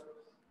period of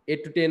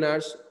 8 to 10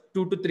 hours,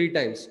 2 to 3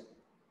 times.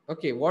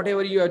 Okay,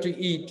 whatever you have to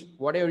eat,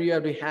 whatever you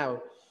have to have,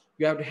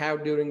 you have to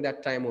have during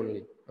that time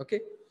only.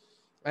 Okay,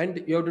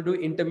 and you have to do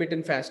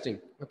intermittent fasting.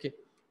 Okay,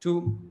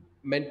 to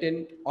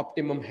maintain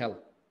optimum health.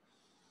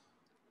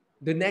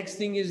 The next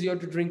thing is you have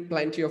to drink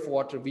plenty of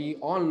water. We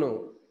all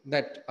know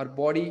that our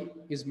body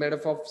is made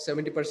up of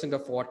 70%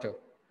 of water.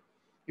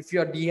 If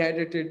you are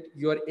dehydrated,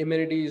 your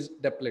immunity is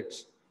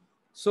depletes.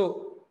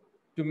 So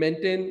to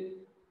maintain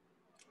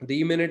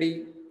the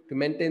immunity, to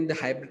maintain the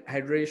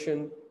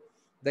hydration,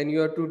 then you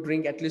have to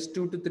drink at least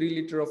 2 to 3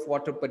 liters of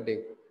water per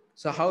day.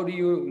 So how do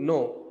you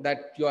know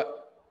that you are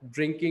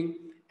drinking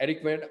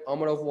adequate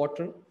amount of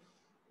water?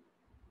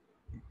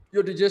 You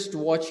have to just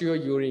watch your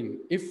urine.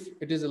 If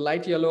it is a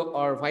light yellow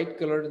or white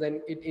color,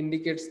 then it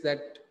indicates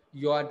that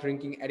you are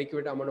drinking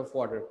adequate amount of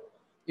water.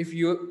 If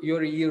your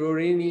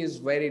urine is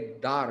very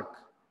dark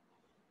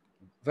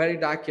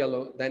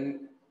yellow,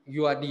 then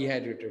you are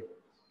dehydrated.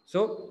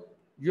 So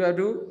you have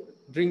to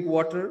drink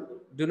water.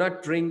 Do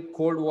not drink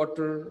cold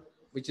water,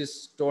 which is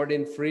stored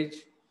in fridge.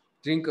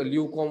 Drink a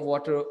lukewarm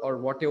water or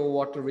whatever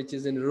water which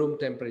is in room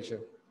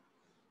temperature.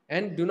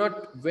 And do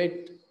not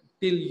wait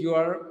till you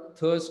are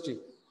thirsty.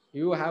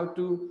 You have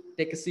to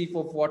take a sip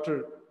of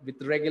water with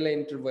regular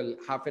interval,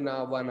 half an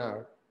hour, 1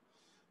 hour,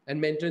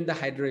 and maintain the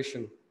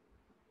hydration.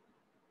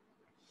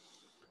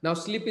 Now,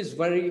 sleep is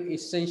very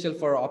essential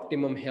for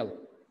optimum health.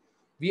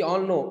 We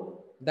all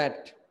know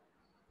that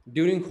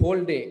during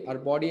whole day, our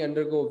body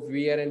undergo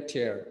wear and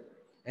tear,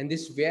 and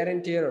this wear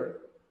and tear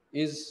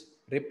is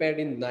repaired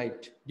in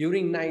night.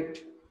 During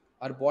night,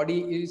 our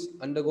body is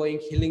undergoing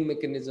healing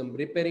mechanism,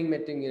 repairing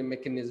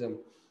mechanism.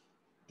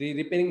 The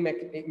repairing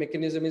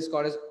mechanism is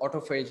called as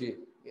autophagy.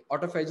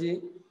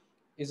 Autophagy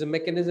is a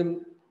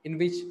mechanism in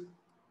which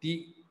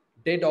the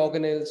dead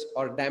organelles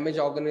or damaged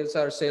organelles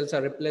or cells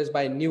are replaced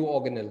by new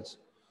organelles.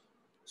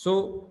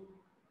 So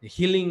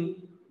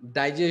healing,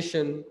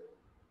 digestion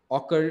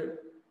occur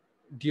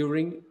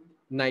during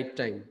night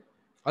time.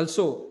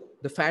 Also,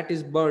 the fat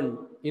is burned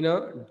in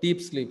a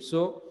deep sleep.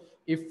 So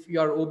if you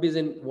are obese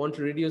and want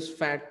to reduce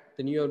fat,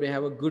 then you have to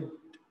have a good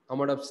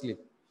amount of sleep.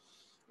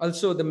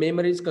 Also, the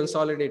memory is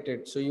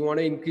consolidated. So you want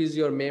to increase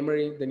your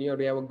memory, then you have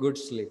to have a good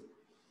sleep.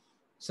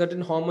 Certain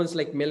hormones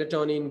like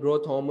melatonin,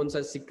 growth hormones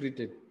are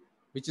secreted,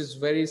 which is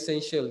very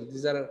essential.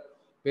 These are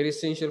very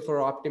essential for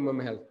optimum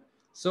health.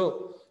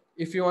 So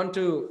if you want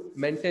to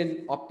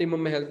maintain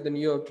optimum health, then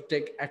you have to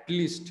take at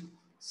least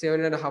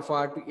 7.5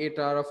 hours to 8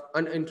 hours of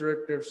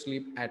uninterrupted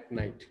sleep at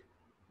night.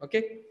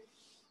 Okay.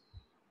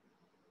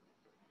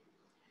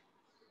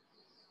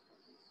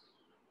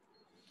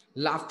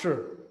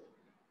 Laughter.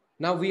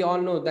 Now we all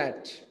know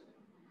that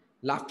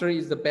laughter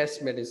is the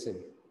best medicine.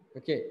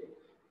 Okay.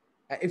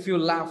 If you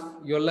laugh,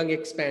 your lung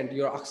expand,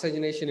 your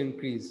oxygenation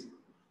increase,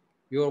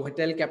 your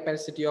vital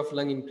capacity of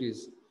lung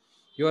increase,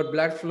 your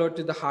blood flow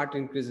to the heart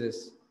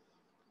increases.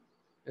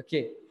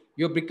 Okay.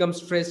 You become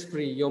stress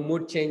free, your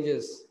mood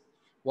changes.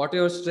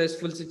 Whatever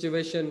stressful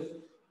situation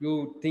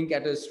you think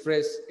at a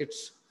stress,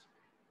 its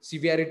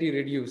severity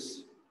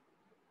reduce.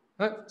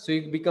 Huh? So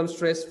you become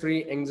stress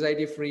free,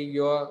 anxiety free,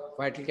 your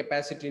vital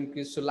capacity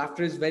increase. So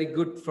laughter is very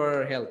good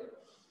for health.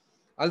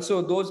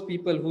 Also, those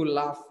people who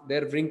laugh,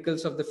 their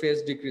wrinkles of the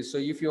face decrease. So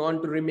if you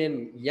want to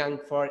remain young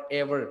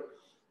forever,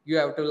 you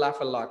have to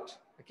laugh a lot.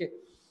 Okay.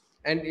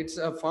 And it's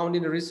found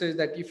in the research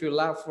that if you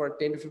laugh for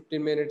 10 to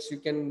 15 minutes, you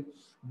can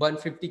burn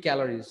 50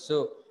 calories.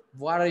 So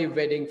what are you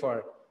waiting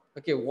for?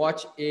 Okay,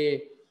 watch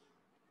a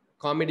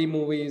comedy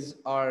movies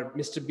or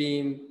Mr.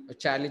 Bean or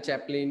Charlie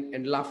Chaplin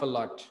and laugh a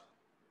lot.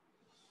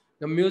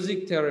 Now,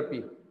 music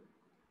therapy.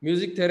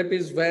 Music therapy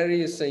is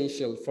very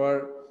essential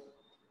for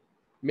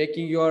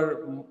making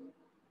your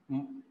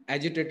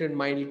agitated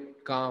mind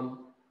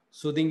calm,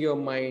 soothing your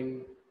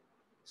mind.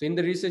 So in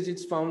the research,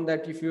 it's found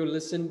that if you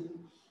listen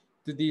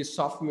to the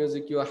soft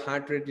music, your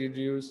heart rate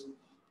reduce,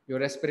 your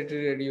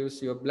respiratory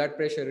reduce, your blood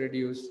pressure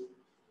reduce,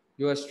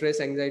 your stress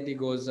anxiety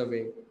goes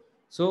away.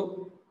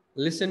 So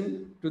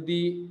listen to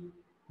the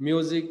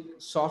music,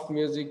 soft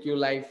music you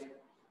like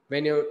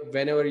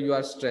whenever you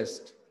are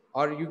stressed,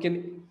 or you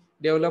can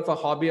develop a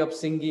hobby of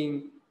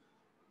singing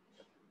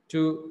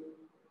to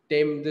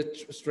tame the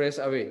stress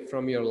away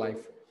from your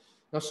life.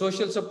 Now,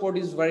 social support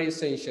is very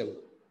essential.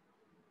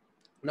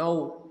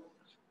 Now,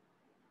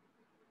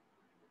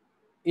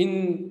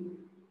 in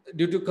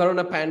due to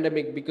corona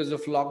pandemic, because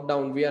of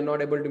lockdown, we are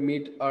not able to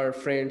meet our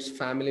friends,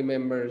 family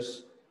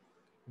members.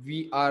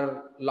 We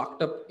are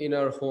locked up in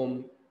our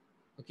home.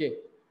 Okay,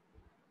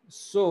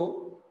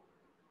 so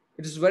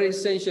it is very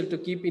essential to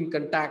keep in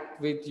contact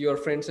with your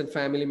friends and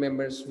family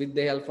members with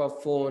the help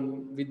of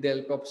phone, with the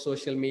help of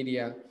social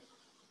media.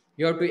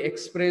 You have to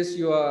express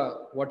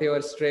your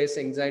whatever stress,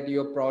 anxiety,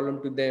 your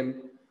problem to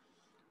them.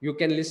 You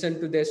can listen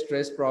to their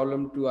stress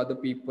problem to other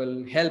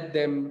people, help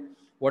them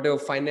whatever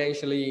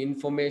financially,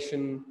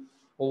 information,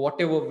 or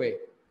whatever way.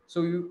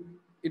 So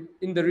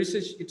in the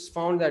research, it's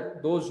found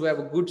that those who have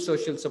a good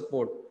social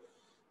support,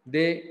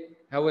 they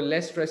have a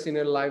less stress in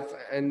their life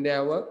and they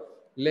have a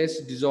less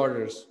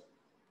disorders.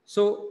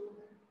 So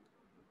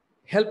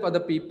help other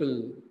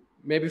people,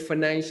 maybe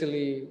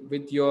financially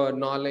with your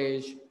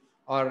knowledge,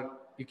 or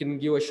you can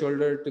give a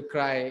shoulder to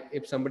cry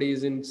if somebody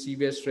is in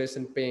severe stress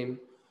and pain.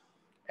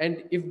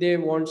 And if they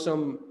want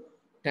some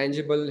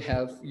tangible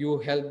help, you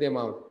help them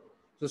out.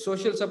 So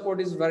social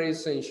support is very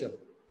essential.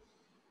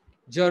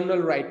 Journal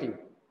writing.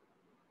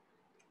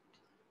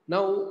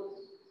 Now,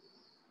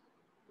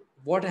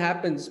 what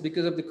happens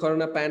because of the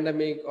corona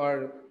pandemic,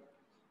 or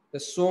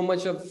there's so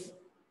much of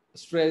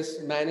stress,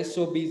 man is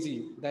so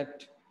busy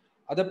that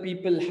other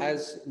people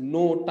has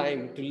no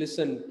time to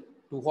listen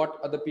to what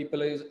other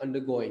people is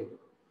undergoing,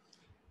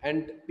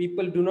 and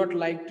people do not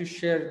like to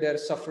share their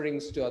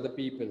sufferings to other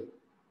people,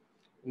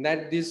 and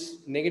that this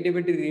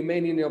negativity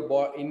remain in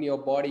your in your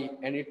body,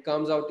 and it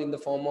comes out in the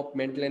form of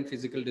mental and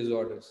physical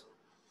disorders.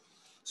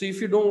 So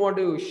if you don't want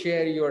to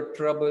share your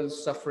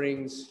troubles,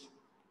 sufferings,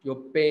 your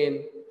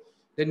pain,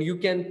 then you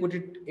can put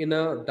it in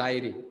a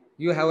diary.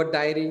 You have a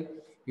diary,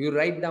 you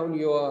write down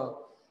your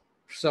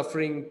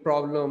suffering,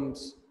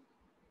 problems,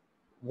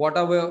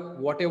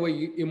 whatever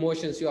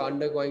emotions you are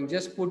undergoing,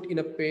 just put in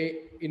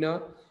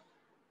a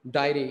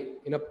diary,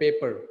 in a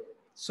paper.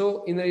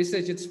 So in the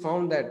research, it's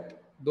found that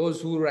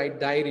those who write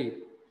diary,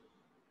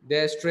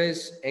 their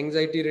stress,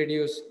 anxiety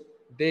reduce,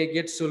 they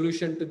get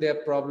solution to their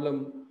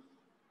problem.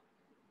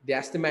 The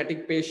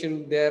asthmatic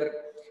patient, their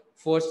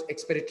forced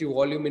expiratory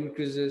volume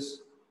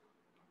increases.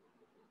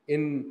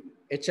 In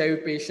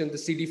HIV patient, the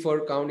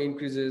CD4 count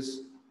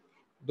increases.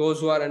 Those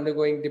who are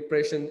undergoing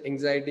depression,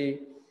 anxiety,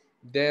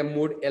 their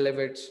mood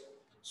elevates.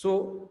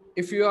 So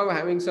if you are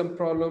having some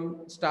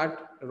problem,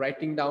 start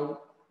writing down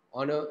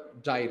on a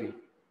diary.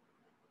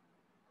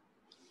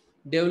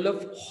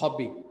 Develop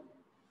hobby.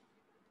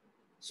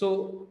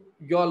 So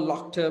you're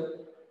locked up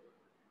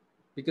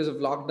because of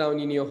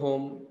lockdown in your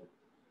home,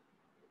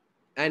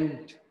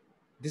 and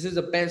this is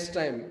the best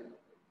time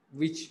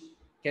which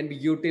can be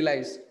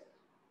utilized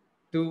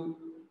to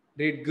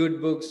read good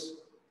books,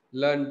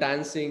 learn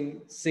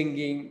dancing,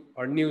 singing,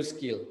 or new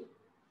skill.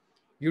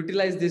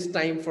 Utilize this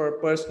time for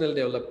personal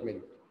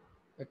development.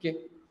 Okay.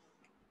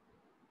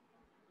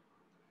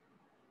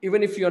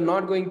 Even if you're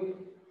not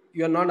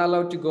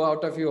allowed to go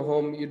out of your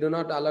home, you do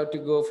not allowed to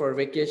go for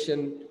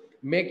vacation,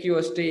 make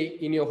your stay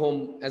in your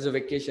home as a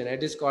vacation.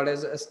 It is called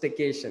as a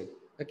staycation.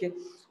 Okay.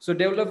 So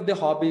develop the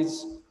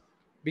hobbies,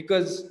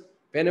 because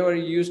whenever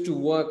you used to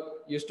work,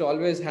 you used to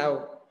always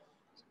have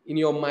in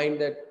your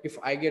mind that if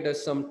I get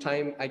some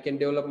time, I can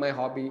develop my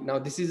hobby. Now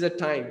this is a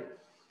time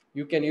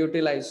you can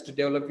utilize to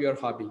develop your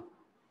hobby.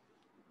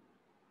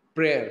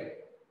 Prayer.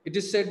 It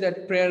is said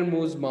that prayer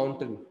moves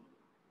mountain.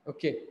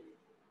 Okay.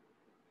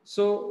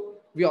 So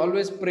we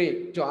always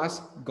pray to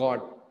ask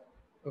God.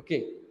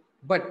 Okay.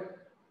 But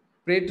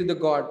pray to the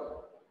God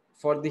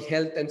for the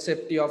health and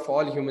safety of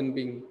all human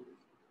beings,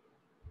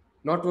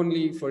 not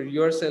only for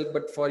yourself,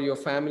 but for your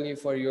family,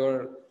 for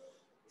your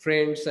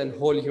friends, and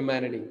whole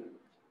humanity.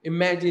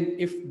 Imagine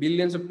if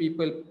billions of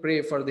people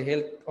pray for the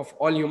health of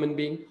all human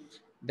beings,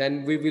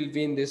 then we will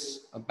win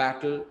this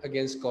battle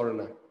against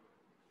corona.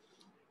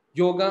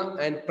 Yoga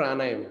and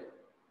pranayama.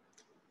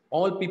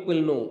 All people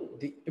know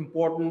the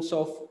importance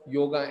of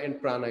yoga and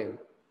pranayama.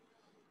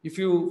 If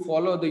you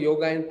follow the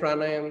yoga and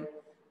pranayama,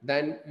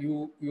 then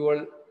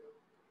your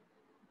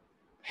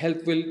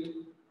health will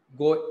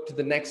go to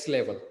the next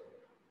level.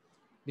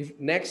 The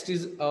next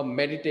is a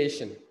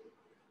meditation.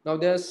 Now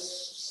there are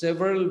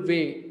several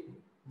ways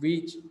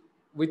which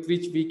with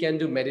which we can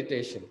do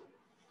meditation,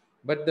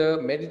 but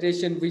the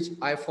meditation which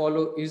I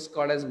follow is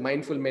called as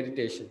mindful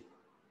meditation.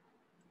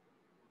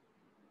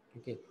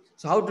 Okay,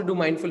 so how to do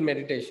mindful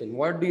meditation?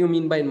 What do you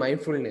mean by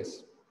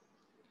mindfulness?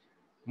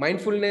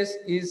 Mindfulness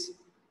is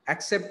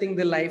accepting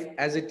the life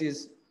as it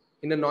is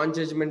in a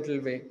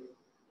non-judgmental way,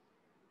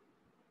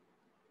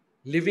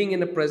 living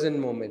in a present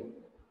moment,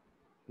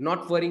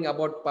 not worrying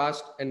about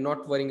past and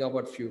not worrying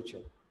about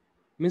future.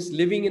 Means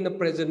living in the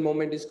present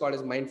moment is called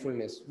as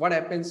mindfulness. What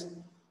happens,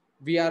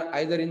 we are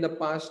either in the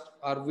past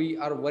or we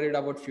are worried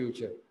about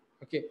future.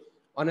 Okay.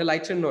 On a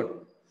lighter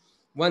note,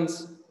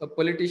 once a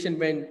politician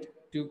went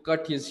to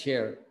cut his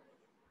hair,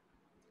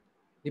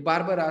 the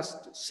barber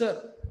asked,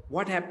 sir,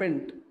 what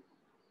happened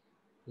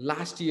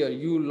last year?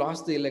 You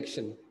lost the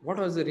election, what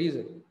was the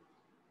reason?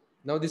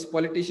 Now this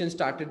politician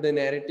started the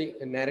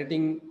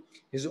narrating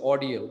his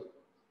ordeal.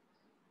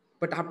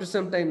 But after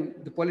some time,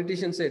 the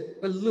politician said,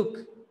 well, look,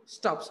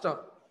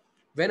 stop.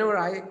 Whenever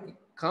I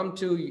come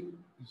to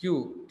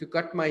you to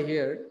cut my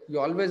hair, you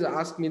always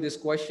ask me this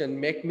question,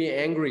 make me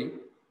angry.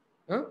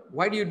 Huh?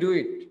 Why do you do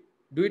it?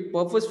 Do it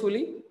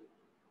purposefully?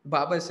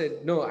 Baba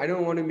said, no, I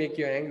don't want to make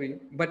you angry.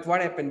 But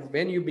what happened?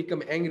 When you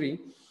become angry,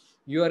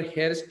 your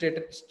hair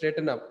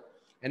straighten up,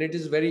 and it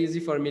is very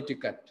easy for me to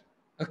cut.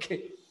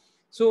 Okay.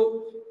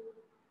 So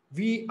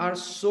we are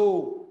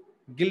so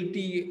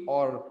guilty,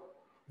 or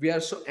we are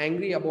so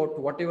angry about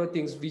whatever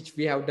things which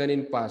we have done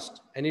in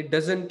past, and it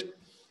doesn't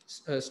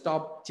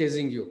stop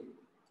chasing you,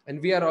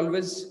 and we are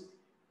always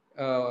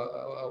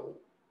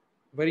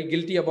very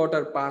guilty about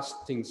our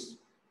past things,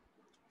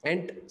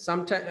 and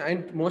sometimes,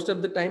 and most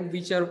of the time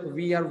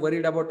we are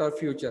worried about our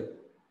future.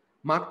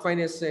 Mark Twain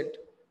has said,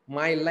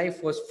 my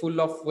life was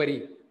full of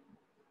worry.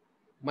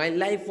 My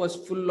life was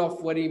full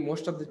of worry.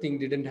 Most of the thing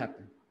didn't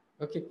happen.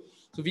 Okay.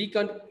 So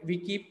we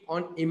keep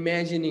on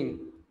imagining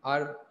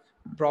our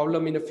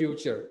problem in the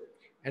future,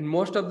 and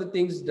most of the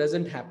things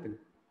doesn't happen.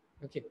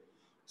 Okay.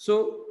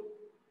 So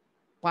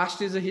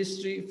past is a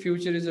history,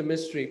 future is a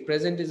mystery,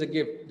 present is a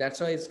gift. That's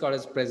why it's called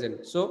as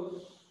present.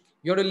 So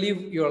you have to live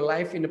your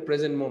life in a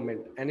present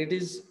moment, and it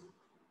is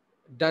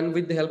done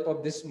with the help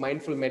of this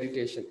mindful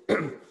meditation.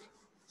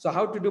 So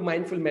how to do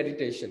mindful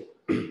meditation?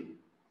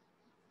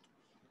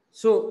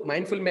 So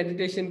mindful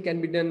meditation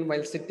can be done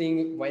while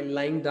sitting, while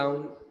lying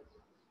down.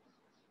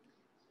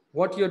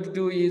 What you have to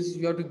do is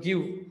you have to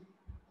give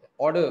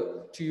order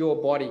to your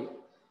body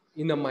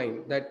in the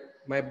mind that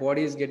my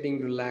body is getting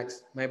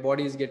relaxed, my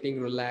body is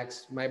getting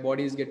relaxed, my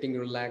body is getting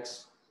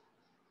relaxed.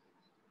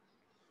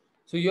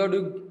 So you have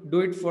to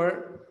do it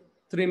for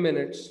 3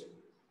 minutes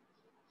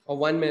or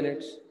 1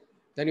 minute.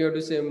 Then you have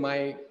to say,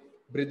 my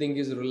breathing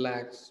is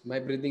relaxed, my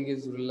breathing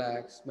is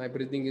relaxed, my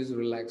breathing is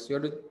relaxed. You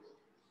have to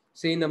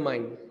say in the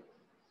mind.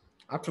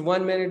 After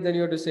 1 minute, then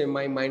you have to say,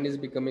 my mind is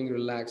becoming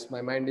relaxed,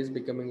 my mind is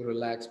becoming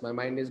relaxed, my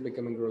mind is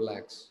becoming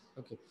relaxed.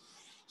 Okay.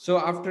 So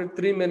after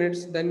 3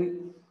 minutes,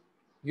 then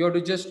you have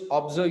to just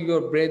observe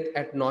your breath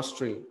at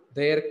nostril,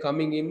 the air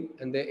coming in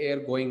and the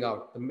air going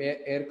out,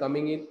 the air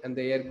coming in and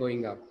the air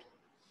going out.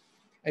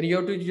 And you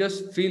have to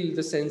just feel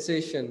the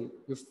sensation.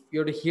 You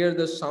have to hear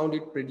the sound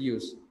it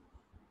produces.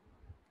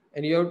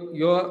 And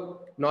your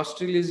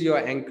nostril is your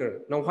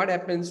anchor. Now what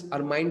happens,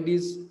 our mind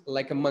is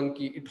like a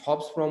monkey, it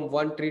hops from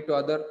one tree to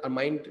other, our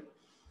mind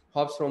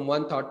hops from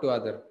one thought to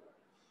other.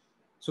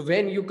 So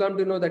when you come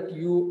to know that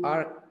you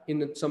are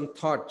in some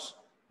thoughts,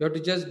 you have to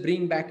just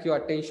bring back your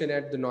attention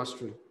at the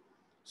nostril.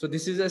 So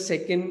this is a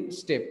second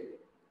step.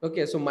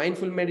 Okay, so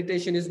mindful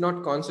meditation is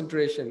not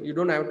concentration. You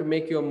don't have to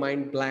make your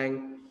mind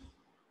blank.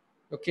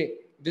 Okay,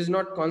 it is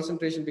not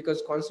concentration,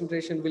 because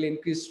concentration will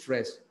increase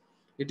stress.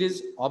 It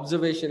is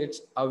observation,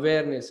 it's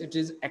awareness, it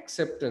is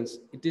acceptance,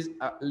 it is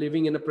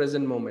living in a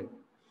present moment.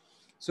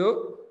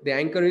 So the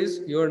anchor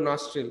is your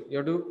nostril. You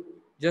have to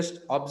just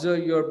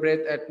observe your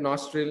breath at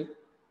nostril,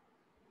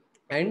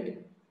 and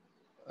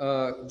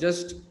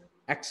just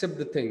accept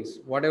the things,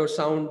 whatever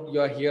sound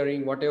you are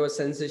hearing, whatever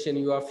sensation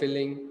you are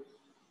feeling.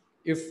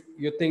 If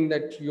you think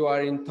that you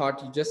are in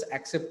thought, you just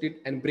accept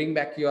it and bring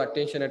back your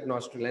attention at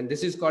nostril, and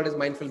this is called as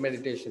mindful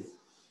meditation.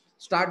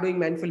 Start doing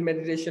mindful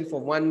meditation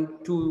for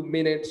 1-2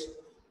 minutes,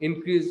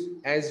 increase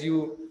as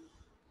you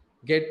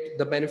get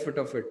the benefit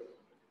of it.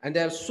 And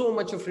there's so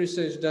much of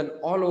research done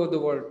all over the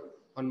world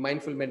on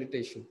mindful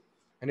meditation,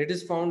 and it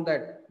is found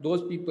that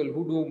those people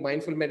who do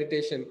mindful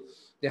meditation,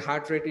 their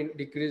heart rate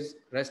decrease,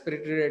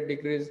 respiratory rate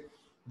decrease,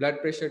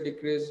 blood pressure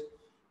decrease,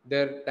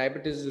 their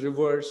diabetes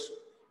reverse,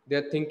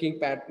 their thinking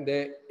pattern,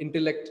 their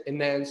intellect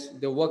enhance,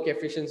 their work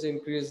efficiency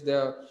increase,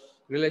 their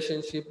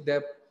relationship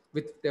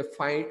with their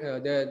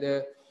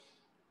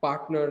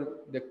partner,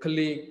 the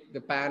colleague, the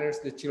parents,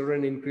 the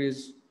children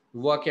increase,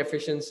 work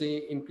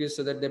efficiency increase,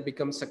 so that they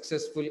become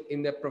successful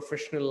in their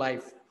professional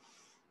life.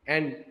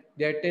 And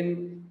they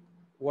attain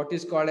what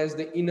is called as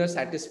the inner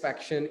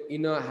satisfaction,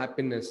 inner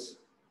happiness.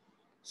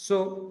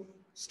 So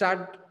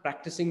start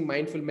practicing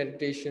mindful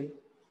meditation.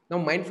 Now,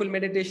 mindful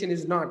meditation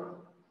is not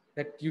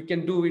that you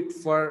can do it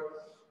for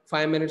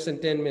 5 minutes and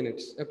 10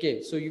 minutes.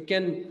 Okay, so you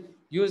can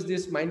use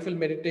this mindful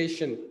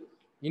meditation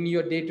in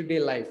your day-to-day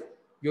life.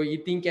 Your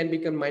eating can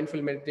become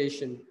mindful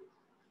meditation.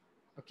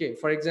 Okay,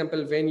 for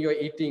example, when you're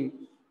eating,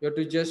 you have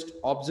to just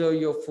observe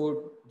your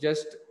food,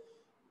 just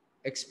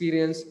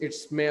experience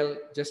its smell,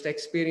 just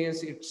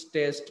experience its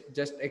taste,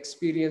 just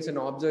experience and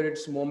observe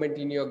its moment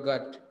in your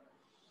gut,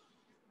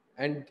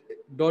 and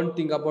don't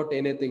think about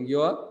anything.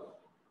 Your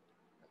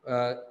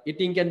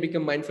eating can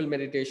become mindful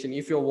meditation.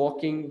 If you're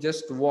walking,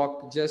 just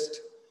walk,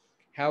 just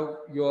have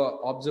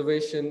your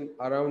observation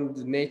around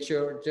the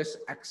nature, just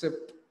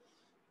accept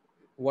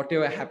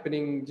whatever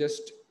happening,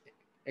 just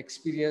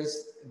experience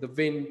the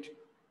wind.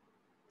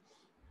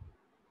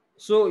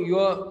 So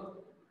your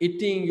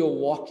eating, your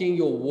walking,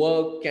 your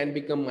work can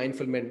become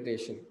mindful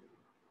meditation.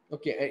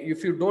 Okay,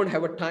 if you don't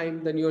have a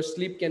time, then your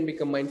sleep can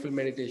become mindful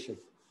meditation.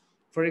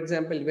 For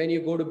example, when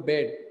you go to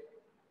bed,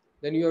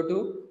 then you have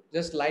to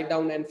just lie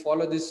down and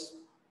follow this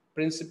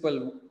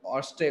principle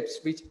or steps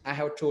which I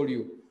have told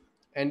you.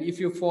 And if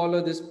you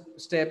follow these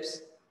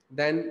steps,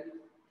 then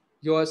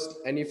yours,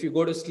 and if you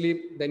go to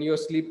sleep, then your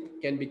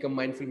sleep can become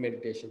mindful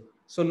meditation.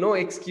 So no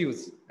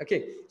excuse.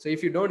 Okay, so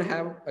if you don't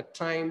have a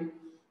time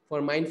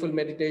for mindful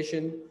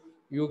meditation,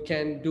 you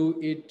can do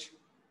it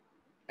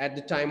at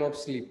the time of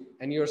sleep,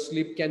 and your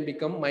sleep can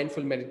become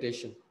mindful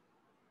meditation.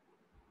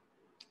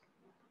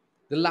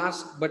 The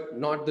last but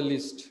not the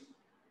least,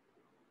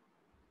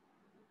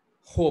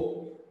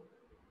 hope.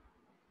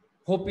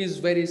 Hope is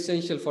very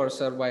essential for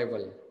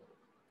survival.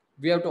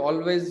 We have to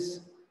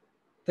always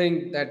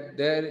think that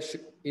there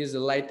is a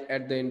light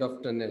at the end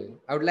of tunnel.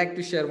 I would like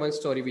to share one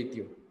story with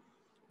you.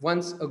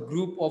 Once a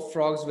group of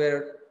frogs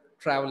were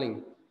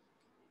traveling.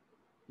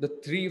 The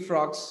three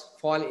frogs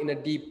fall in a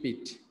deep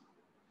pit.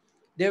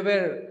 They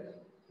were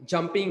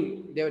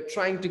jumping, they were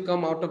trying to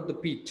come out of the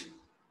pit.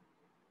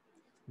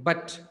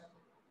 But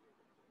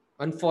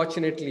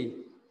unfortunately,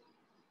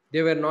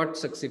 they were not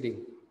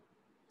succeeding.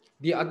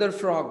 The other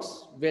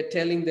frogs were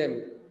telling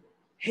them,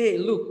 hey,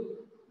 look,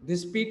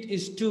 this pit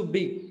is too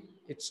big,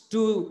 it's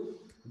too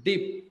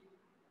deep,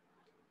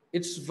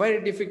 it's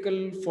very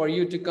difficult for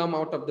you to come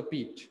out of the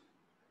pit.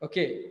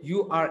 Okay,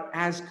 you are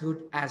as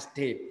good as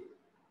dead.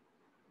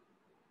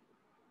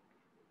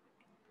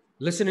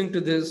 Listening to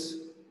this,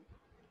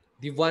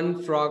 the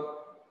one frog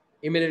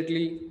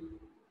immediately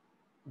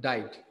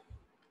died.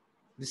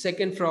 The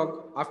second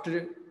frog,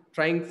 after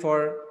trying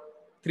for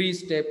 3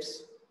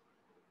 steps,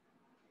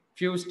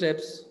 few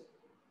steps,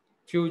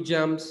 few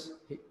jumps,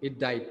 it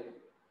died.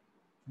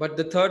 But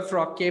the third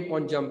frog kept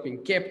on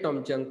jumping, kept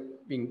on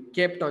jumping,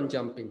 kept on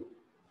jumping.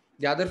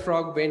 The other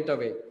frog went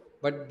away.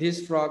 But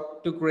this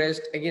frog took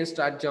rest, again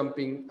start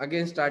jumping,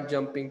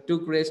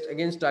 took rest,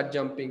 again start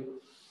jumping.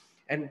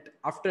 And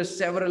after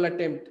several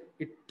attempts,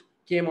 it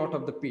came out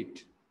of the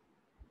pit.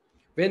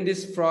 When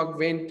this frog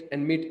went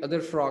and meet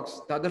other frogs,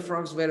 the other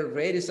frogs were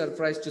very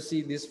surprised to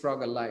see this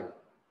frog alive.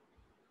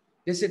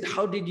 They said,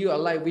 how did you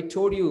alive? We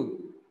told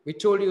you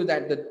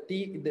that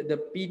the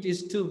pit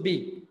is too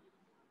big.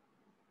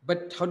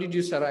 But how did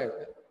you survive?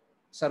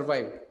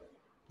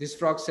 This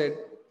frog said,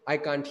 I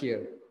can't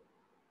hear.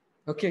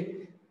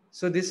 Okay.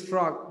 So this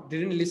frog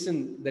didn't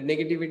listen the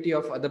negativity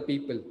of other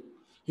people.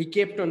 He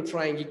kept on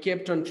trying,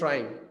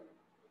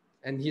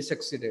 and he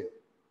succeeded.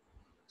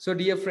 So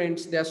dear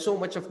friends, there's so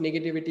much of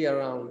negativity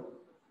around.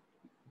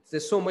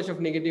 There's so much of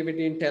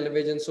negativity in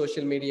television,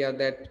 social media,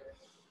 that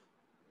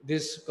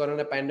this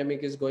corona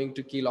pandemic is going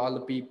to kill all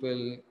the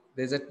people.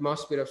 There's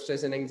atmosphere of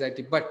stress and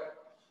anxiety, but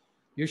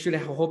you should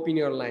have hope in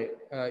your life,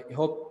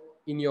 hope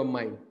in your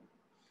mind.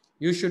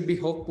 You should be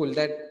hopeful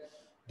that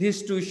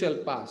this too shall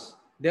pass.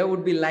 There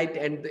would be light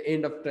at the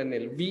end of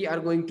tunnel. We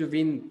are going to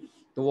win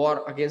the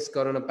war against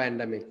corona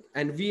pandemic,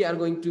 and we are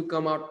going to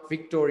come out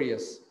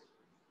victorious.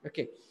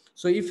 Okay.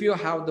 So if you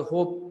have the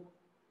hope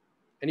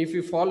and if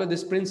you follow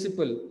this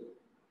principle,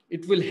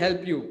 it will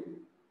help you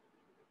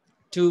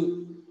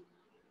to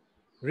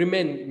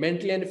remain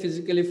mentally and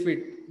physically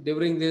fit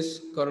during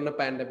this corona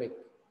pandemic.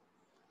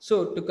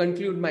 So to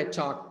conclude my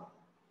talk,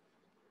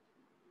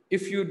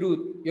 if you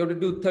have to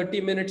do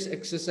 30 minutes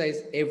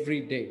exercise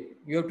every day.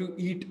 You have to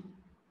eat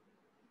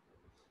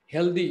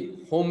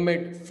healthy,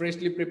 homemade,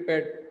 freshly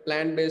prepared,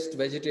 plant-based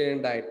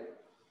vegetarian diet.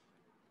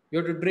 You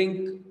have to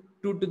drink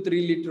 2 to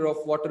 3 liters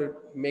of water,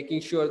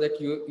 making sure that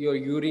your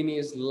urine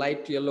is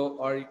light yellow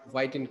or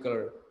white in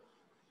color.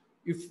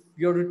 If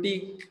you have to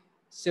take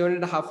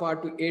 7.5 hours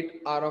to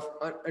 8 hours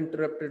of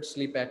uninterrupted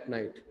sleep at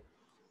night.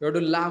 You have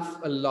to laugh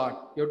a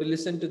lot. You have to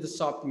listen to the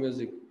soft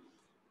music.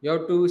 You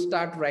have to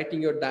start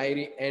writing your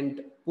diary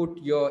and put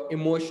your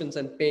emotions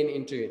and pain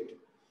into it.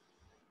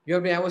 You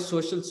have to have a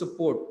social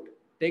support.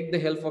 Take the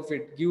help of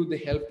it. Give the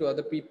help to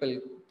other people.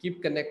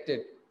 Keep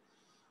connected.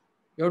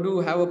 You have to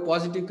have a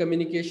positive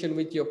communication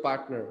with your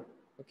partner.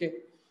 Okay.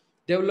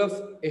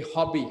 Develop a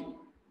hobby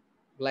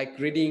like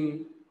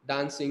reading,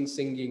 dancing,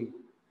 singing.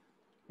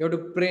 You have to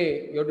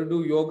pray. You have to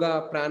do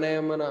yoga,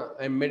 pranayama,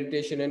 and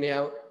meditation, and you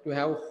have to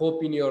have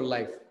hope in your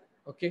life.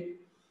 Okay.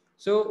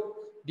 So,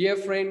 dear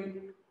friend,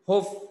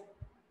 hope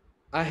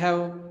I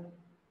have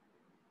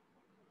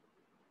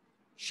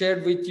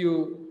shared with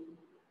you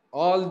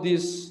all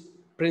this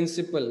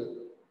principle.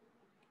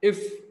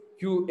 If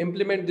you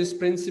implement this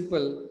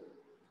principle,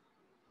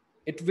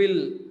 it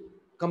will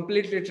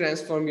completely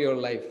transform your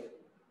life.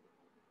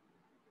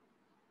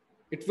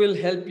 It will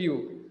help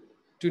you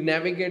to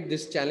navigate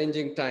this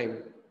challenging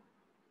time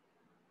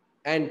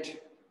and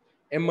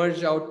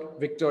emerge out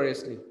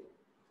victoriously.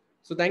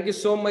 So thank you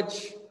so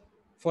much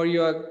for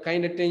your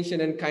kind attention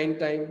and kind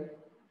time.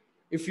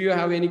 If you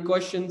have any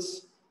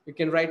questions, you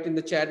can write in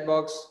the chat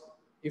box.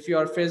 If you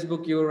are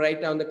Facebook, you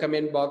write down the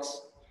comment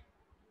box.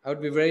 I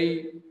would be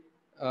very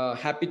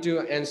happy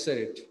to answer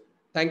it.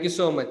 Thank you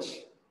so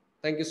much.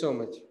 Thank you so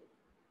much.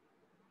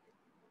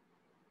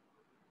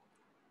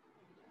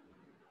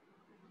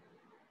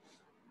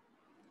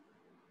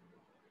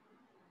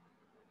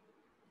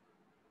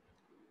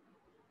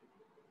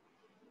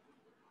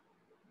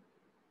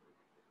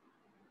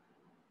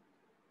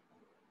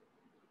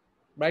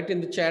 Write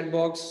in the chat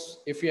box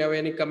if you have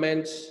any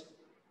comments.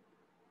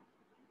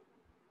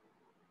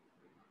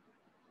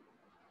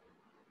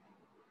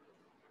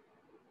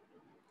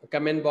 A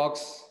comment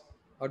box.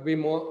 I'd be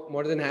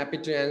more than happy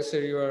to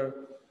answer your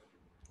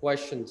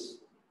questions.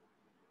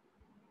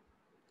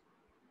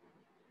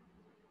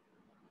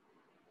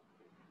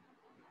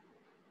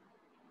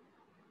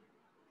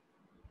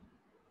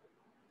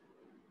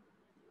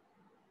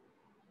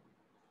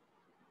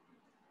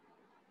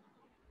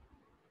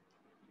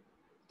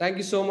 Thank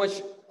you so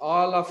much,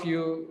 all of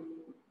you,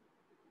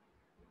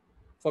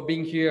 for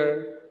being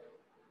here.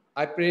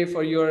 I pray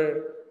for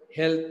your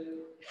health,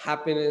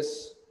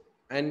 happiness,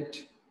 and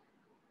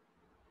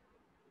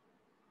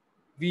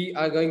we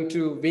are going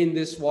to win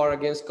this war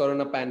against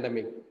corona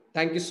pandemic.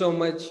 Thank you so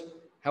much.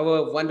 Have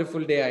a wonderful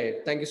day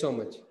ahead. Thank you so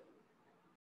much.